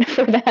do it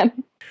for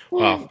them.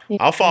 Well,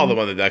 I'll follow them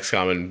on the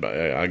Dexcom and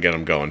I'll get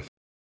them going.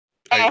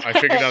 I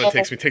figured out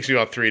it takes me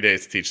about 3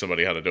 days to teach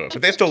somebody how to do it.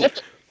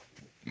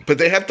 But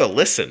they have to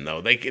listen, though.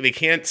 They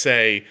can't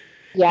say,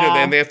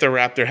 then they have to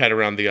wrap their head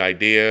around the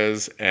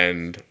ideas.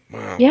 And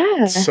wow,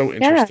 it's so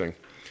interesting.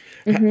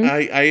 Yeah.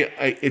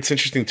 Mm-hmm. It's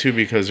interesting too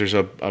because there's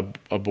a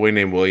boy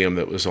named William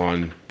that was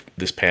on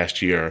this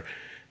past year,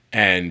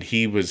 and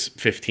he was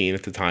 15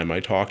 at the time I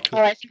talked to.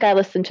 Oh, I think I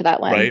listened to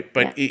that one. Right,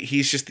 but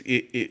he's just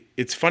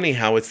it's funny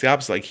how it's the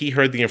opposite. Like he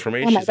heard the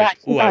information, he's like,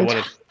 "Ooh, I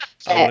want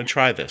to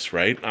try this."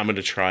 Right, I'm going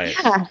to try it.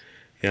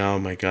 Yeah. Oh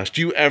my gosh,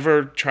 do you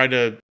ever try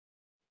to?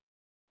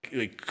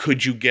 Like,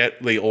 could you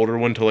get the older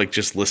one to like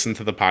just listen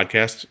to the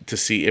podcast to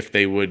see if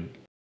they would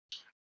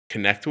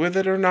connect with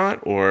it or not,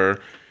 or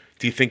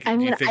do you think they're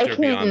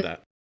beyond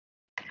that?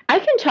 I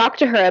can talk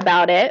to her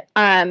about it.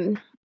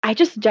 I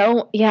just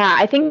don't. Yeah,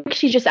 I think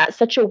she's just at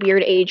such a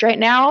weird age right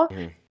now,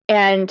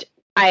 and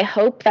I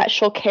hope that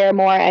she'll care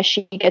more as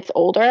she gets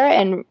older.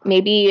 And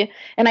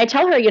I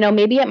tell her,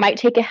 maybe it might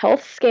take a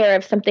health scare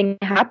of something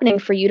happening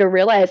for you to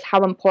realize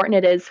how important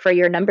it is for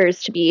your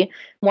numbers to be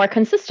more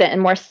consistent and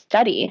more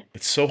steady.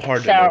 It's so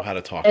hard to know how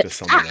to talk to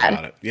someone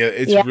about it. Yeah,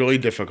 it's really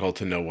difficult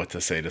to know what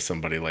to say to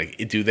somebody.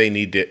 Like, do they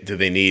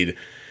need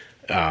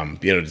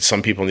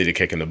some people need a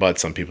kick in the butt,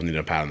 some people need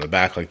a pat on the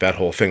back, like that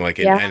whole thing. Like,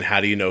 and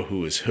how do you know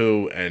who is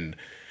who? And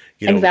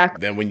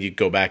then when you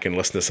go back and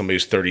listen to somebody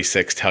who's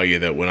 36 tell you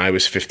that when I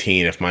was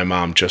 15, if my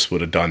mom just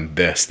would have done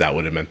this, that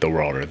would have meant the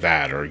world, or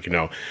that, or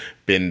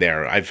been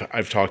there.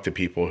 I've talked to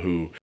people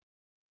who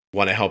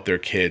want to help their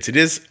kids. It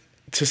is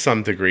to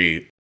some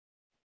degree,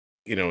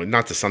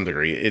 not to some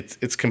degree.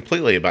 It's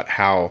completely about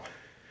how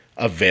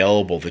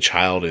available the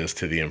child is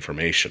to the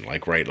information.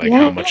 Like, right, like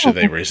how much do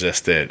they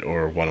resist it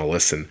or want to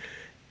listen?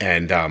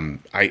 And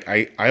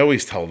I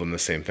always tell them the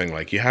same thing.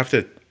 Like, you have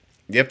to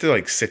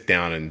like sit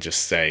down and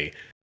just say,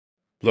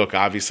 look,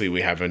 obviously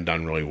we haven't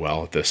done really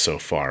well at this so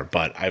far,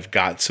 but I've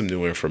got some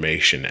new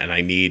information and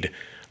I need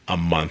a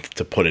month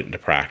to put it into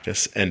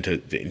practice. And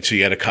so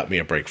you got to cut me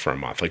a break for a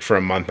month. Like for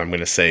a month, I'm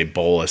going to say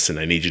bolus, and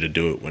I need you to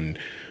do it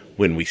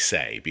when we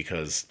say,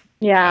 because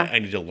I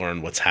need to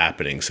learn what's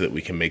happening so that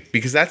we can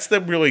because that's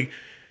to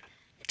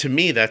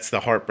me, that's the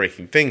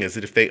heartbreaking thing, is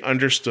that if they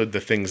understood the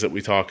things that we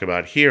talk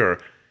about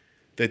here,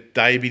 that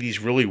diabetes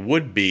really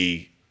would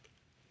be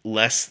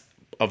less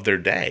of their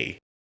day.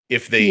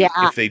 If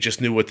they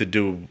just knew what to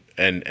do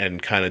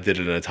and kind of did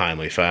it in a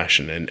timely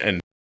fashion, and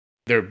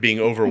they're being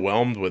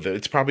overwhelmed with it,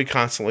 it's probably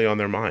constantly on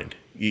their mind,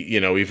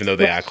 even though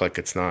they act like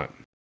it's not.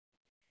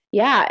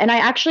 Yeah, and I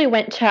actually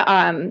went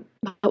to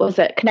what was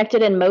it?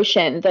 Connected in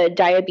Motion, the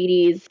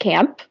diabetes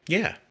camp.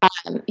 Yeah.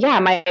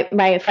 My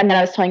friend that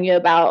I was telling you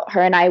about,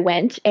 her and I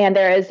went, and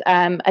there is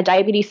a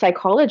diabetes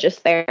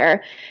psychologist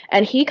there,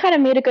 and he kind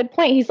of made a good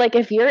point. He's like,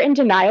 if you're in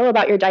denial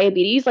about your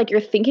diabetes, like you're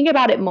thinking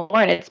about it more,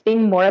 and it's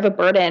being more of a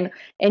burden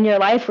in your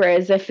life.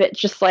 Whereas if it's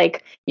just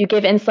like you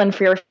give insulin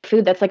for your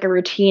food, that's like a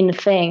routine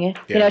thing.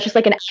 Yeah. It's just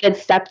like an added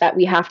step that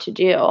we have to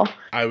do.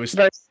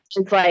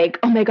 It's like,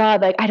 oh my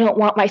God, like I don't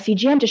want my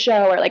CGM to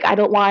show, or like I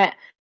don't want,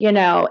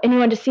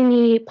 anyone to see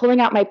me pulling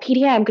out my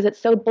PDM because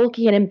it's so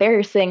bulky and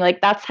embarrassing. Like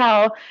that's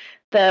how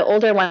the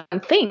older one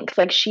thinks.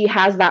 Like she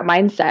has that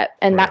mindset,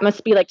 and that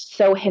must be like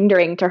so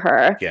hindering to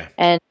her. Yeah.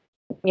 And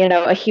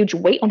a huge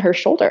weight on her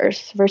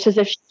shoulders versus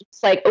if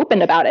she's like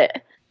open about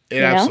it.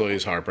 It absolutely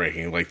is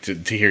heartbreaking. Like to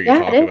hear you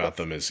talk about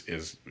them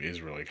is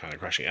really kind of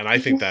crushing. And I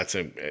think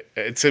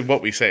it's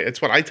what we say.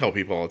 It's what I tell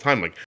people all the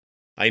time. Like,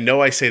 I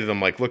know I say to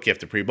them, like, look, you have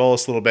to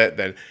pre-bolus a little bit.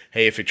 Then,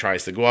 hey, if it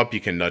tries to go up, you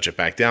can nudge it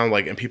back down.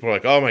 Like, and people are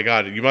like, oh my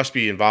God, you must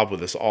be involved with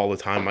this all the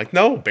time. I'm like,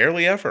 no,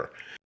 barely ever.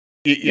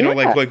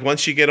 Like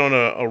once you get on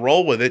a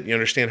roll with it, you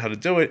understand how to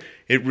do it.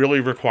 It really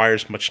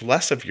requires much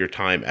less of your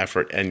time,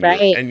 effort,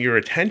 and your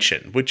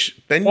attention, which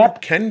then you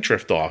can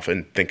drift off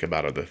and think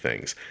about other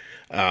things,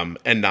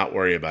 and not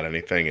worry about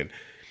anything. And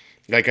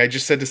like I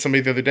just said to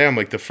somebody the other day, I'm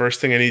like, the first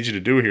thing I need you to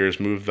do here is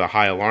move the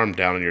high alarm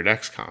down on your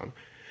Dexcom.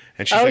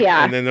 And she's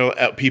and then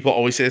people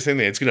always say the same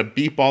thing. It's going to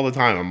beep all the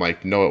time. I'm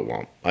like, no, it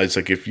won't. I was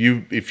like, if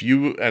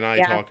you and I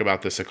talk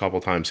about this a couple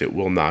times, it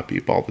will not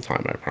beep all the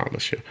time. I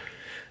promise you.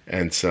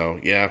 And so,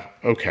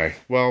 okay.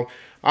 Well,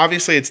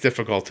 obviously it's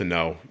difficult to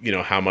know,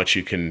 how much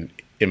you can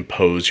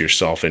impose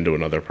yourself into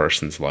another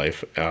person's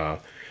life.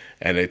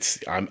 And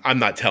I'm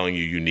not telling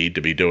you need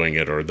to be doing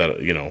it, or that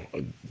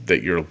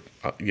that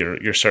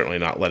you're certainly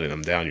not letting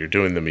them down. You're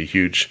doing them a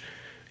huge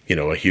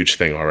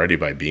thing already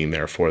by being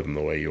there for them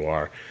the way you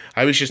are.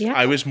 I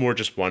was more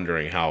just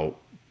wondering how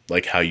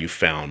you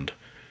found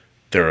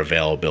their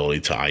availability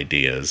to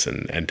ideas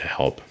and to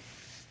help.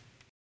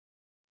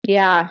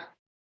 Yeah.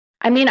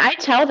 I mean, I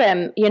tell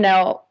them,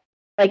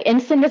 like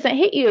insulin doesn't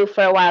hit you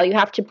for a while. You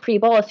have to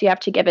pre-bolus. You have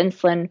to give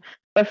insulin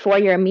before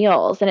your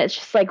meals. And it's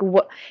just like,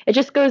 it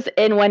just goes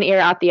in one ear,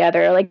 out the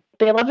other. Like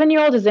the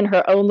 11-year-old is in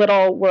her own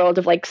little world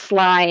of like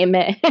slime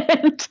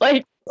and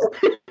like,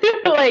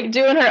 like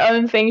doing her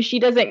own thing. She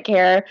doesn't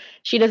care.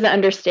 She doesn't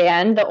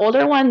understand. The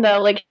older one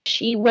though, like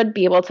she would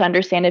be able to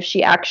understand if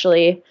she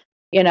actually,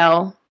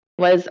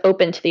 was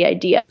open to the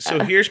idea. So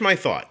here's my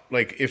thought.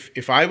 Like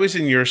if I was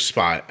in your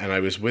spot and I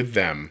was with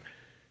them,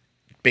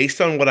 based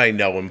on what I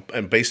know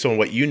and based on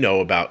what you know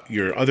about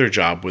your other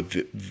job with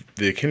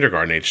the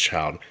kindergarten age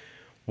child,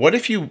 what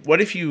if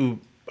you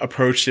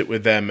approached it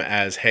with them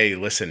as, hey,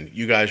 listen,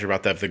 you guys are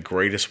about to have the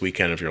greatest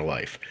weekend of your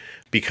life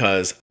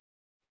because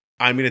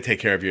I'm going to take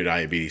care of your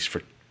diabetes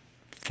for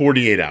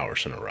 48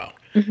 hours in a row.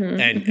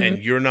 Mm-hmm, and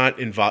you're not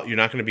involved. You're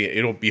not going to be.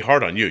 It'll be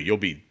hard on you. You'll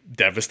be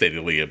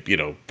devastatedly,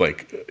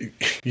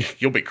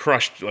 you'll be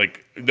crushed,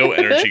 like no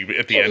energy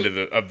at the end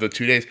of the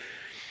 2 days.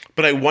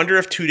 But I wonder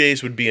if 2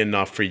 days would be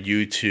enough for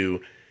you to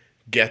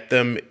get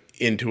them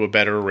into a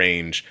better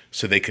range,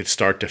 so they could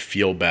start to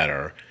feel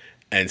better,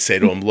 and say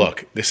to them,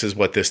 "Look, this is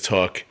what this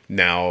took.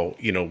 Now,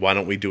 why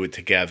don't we do it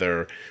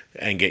together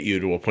and get you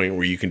to a point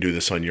where you can do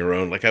this on your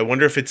own?" Like, I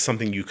wonder if it's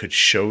something you could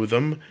show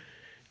them.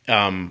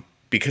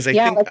 Because I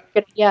think,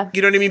 you know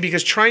what I mean?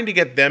 Because trying to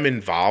get them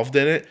involved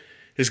in it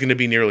is going to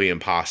be nearly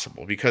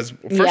impossible. Because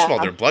first of all,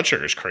 their blood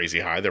sugar is crazy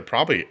high. They're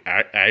probably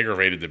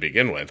aggravated to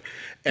begin with.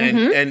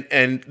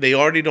 And they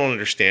already don't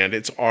understand.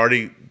 It's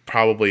already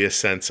probably a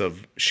sense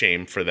of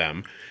shame for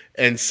them.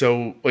 And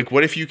so, like,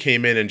 what if you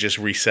came in and just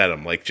reset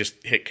them? Like,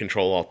 just hit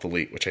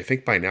Control-Alt-Delete, which I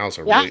think by now is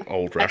a really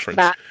old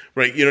reference.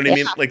 Right? You know what I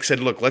mean? Like, said,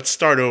 look, let's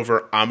start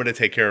over. I'm going to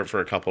take care of it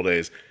for a couple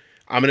days.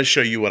 I'm going to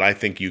show you what I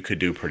think you could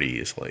do pretty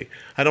easily.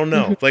 I don't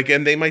know. Like,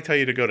 and they might tell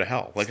you to go to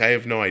hell. Like, I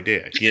have no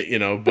idea,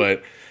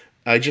 but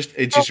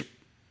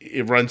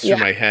it runs through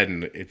my head,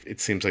 and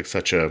it seems like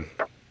such a,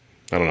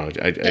 I don't know.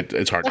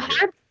 It's hard to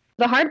hear.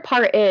 The hard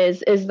part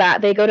is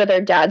that they go to their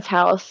dad's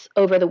house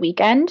over the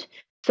weekend.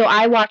 So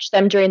I watch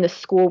them during the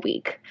school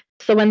week.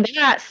 So when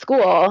they're at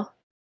school,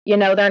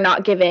 they're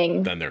not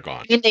giving. Then they're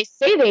gone. I mean, they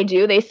say they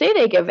do. They say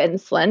they give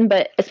insulin,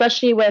 but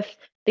especially with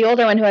the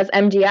older one who has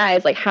MDI,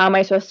 is like, how am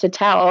I supposed to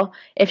tell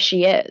if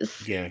she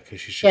is? Yeah,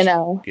 because she's just,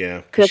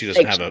 because she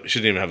doesn't she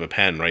doesn't even have a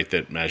pen, right,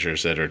 that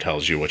measures it or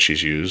tells you what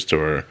she's used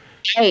or.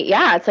 Right,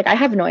 yeah, it's like, I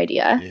have no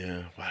idea.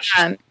 Yeah,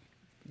 wow.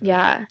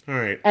 Yeah. All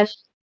right. And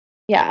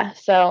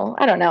so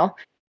I don't know.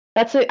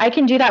 I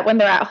can do that when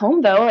they're at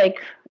home though,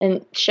 like,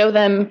 and show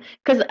them,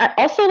 because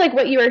also, like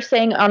what you were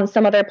saying on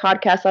some other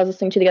podcast I was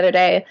listening to the other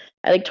day,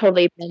 I like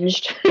totally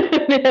binged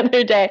the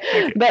other day,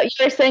 but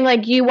you were saying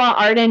like you want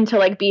Arden to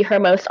like be her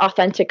most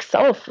authentic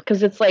self,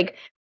 because it's like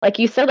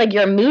you said, like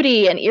you're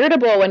moody and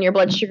irritable when your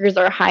blood sugars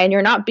are high and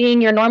you're not being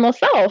your normal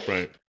self.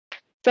 Right.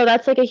 So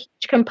that's like a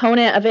huge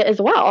component of it as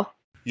well.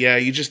 Yeah,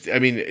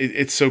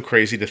 it's so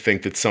crazy to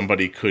think that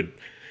somebody could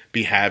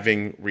be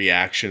having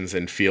reactions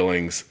and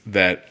feelings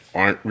that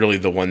aren't really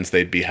the ones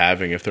they'd be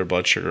having if their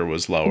blood sugar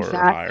was lower or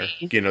higher.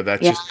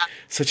 That's just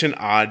such an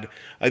odd,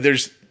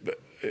 there's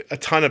a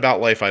ton about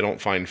life I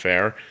don't find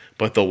fair,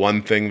 but the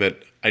one thing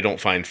that I don't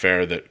find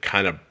fair that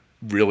kind of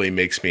really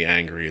makes me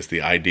angry is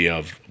the idea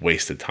of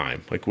wasted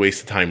time. Like,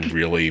 wasted time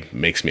really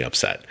makes me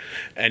upset.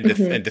 And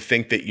to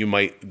think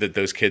that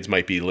those kids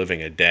might be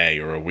living a day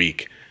or a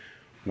week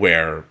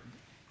where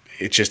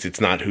it's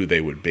not who they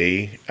would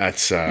be.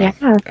 That's and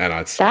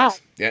that's sad.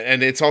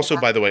 And it's also,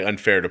 by the way,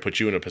 unfair to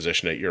put you in a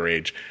position at your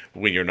age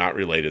when you're not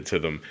related to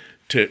them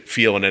to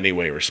feel in any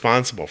way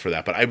responsible for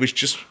that. But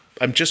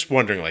I'm just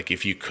wondering, like,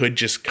 if you could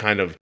just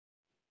kind of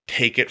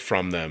take it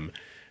from them,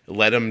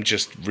 let them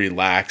just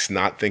relax,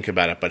 not think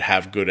about it, but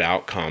have good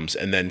outcomes,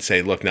 and then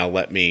say, look, now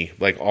let me,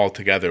 like, all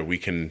together, we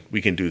can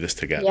do this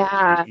together.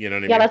 Yeah. You know what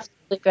I mean? Yeah, that's a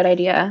really good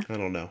idea. I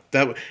don't know.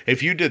 That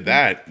if you did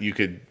that, you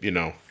could, you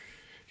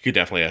could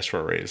definitely ask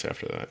for a raise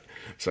after that.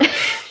 So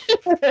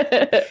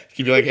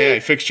you'd be like, hey, I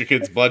fixed your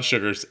kid's blood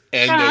sugars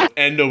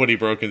and nobody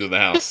broke into the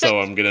house. So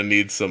I'm going to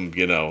need some, an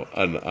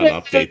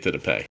update to the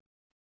pay.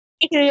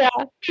 Yeah.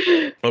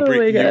 Well,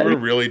 Bri, you were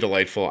really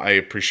delightful. I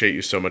appreciate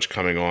you so much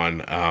coming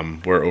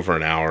on. We're over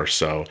an hour.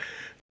 So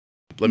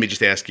let me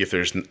just ask you if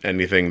there's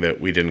anything that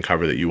we didn't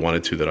cover that you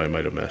wanted to that I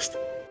might have missed.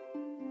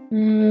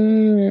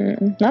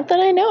 Not that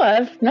I know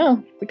of.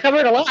 No, we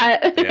covered a lot.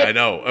 Yeah, I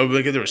know. Oh,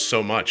 look, there was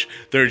so much.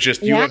 There's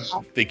just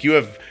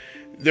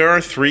there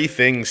are 3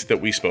 things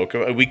that we spoke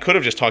about. We could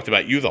have just talked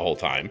about you the whole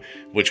time,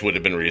 which would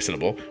have been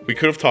reasonable. We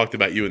could have talked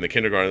about you in the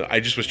kindergarten. I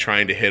just was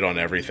trying to hit on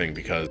everything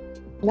because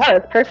no,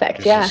 it's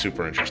perfect. This is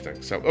super interesting.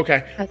 So,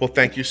 okay. Well,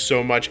 thank you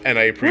so much, and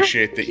I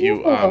appreciate that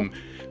you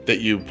that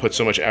you put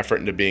so much effort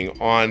into being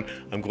on.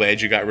 I'm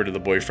glad you got rid of the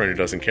boyfriend who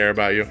doesn't care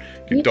about you.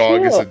 Your Me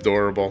dog too. is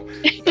adorable.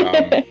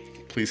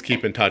 Please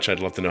keep in touch. I'd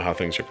love to know how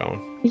things are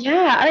going.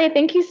 Yeah. All right.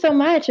 Thank you so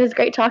much. It was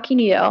great talking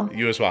to you.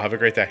 You as well. Have a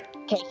great day.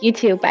 Okay. You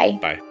too. Bye.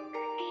 Bye.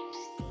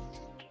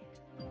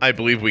 I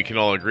believe we can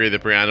all agree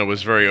that Brianna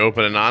was very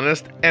open and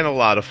honest and a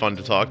lot of fun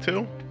to talk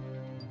to.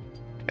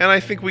 And I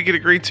think we could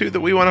agree, too,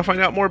 that we want to find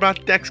out more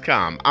about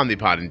Dexcom,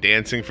 Omnipod, and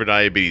Dancing for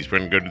Diabetes. We're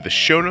going to go to the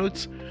show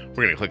notes.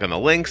 We're going to click on the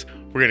links.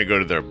 We're going to go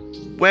to their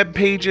web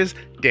pages,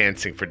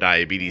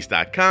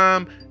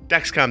 dancingfordiabetes.com,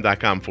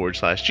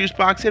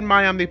 dexcom.com/juicebox, and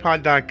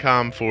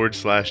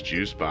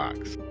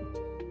myomnipod.com/juicebox.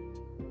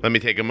 Let me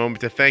take a moment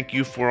to thank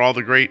you for all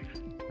the great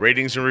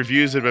ratings and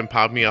reviews that have been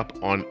popping me up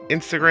on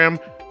Instagram,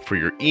 for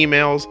your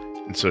emails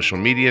and social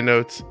media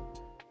notes,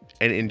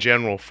 and in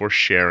general for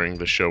sharing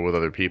the show with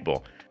other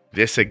people.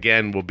 This,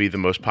 again, will be the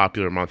most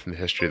popular month in the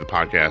history of the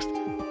podcast.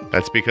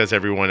 That's because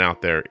everyone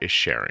out there is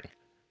sharing.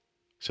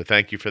 So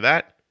thank you for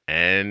that,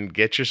 and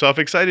get yourself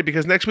excited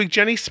because next week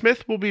Jenny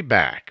Smith will be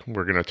back.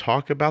 We're going to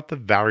talk about the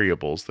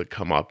variables that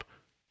come up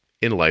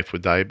in life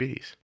with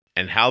diabetes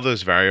and how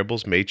those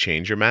variables may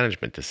change your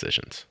management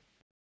decisions.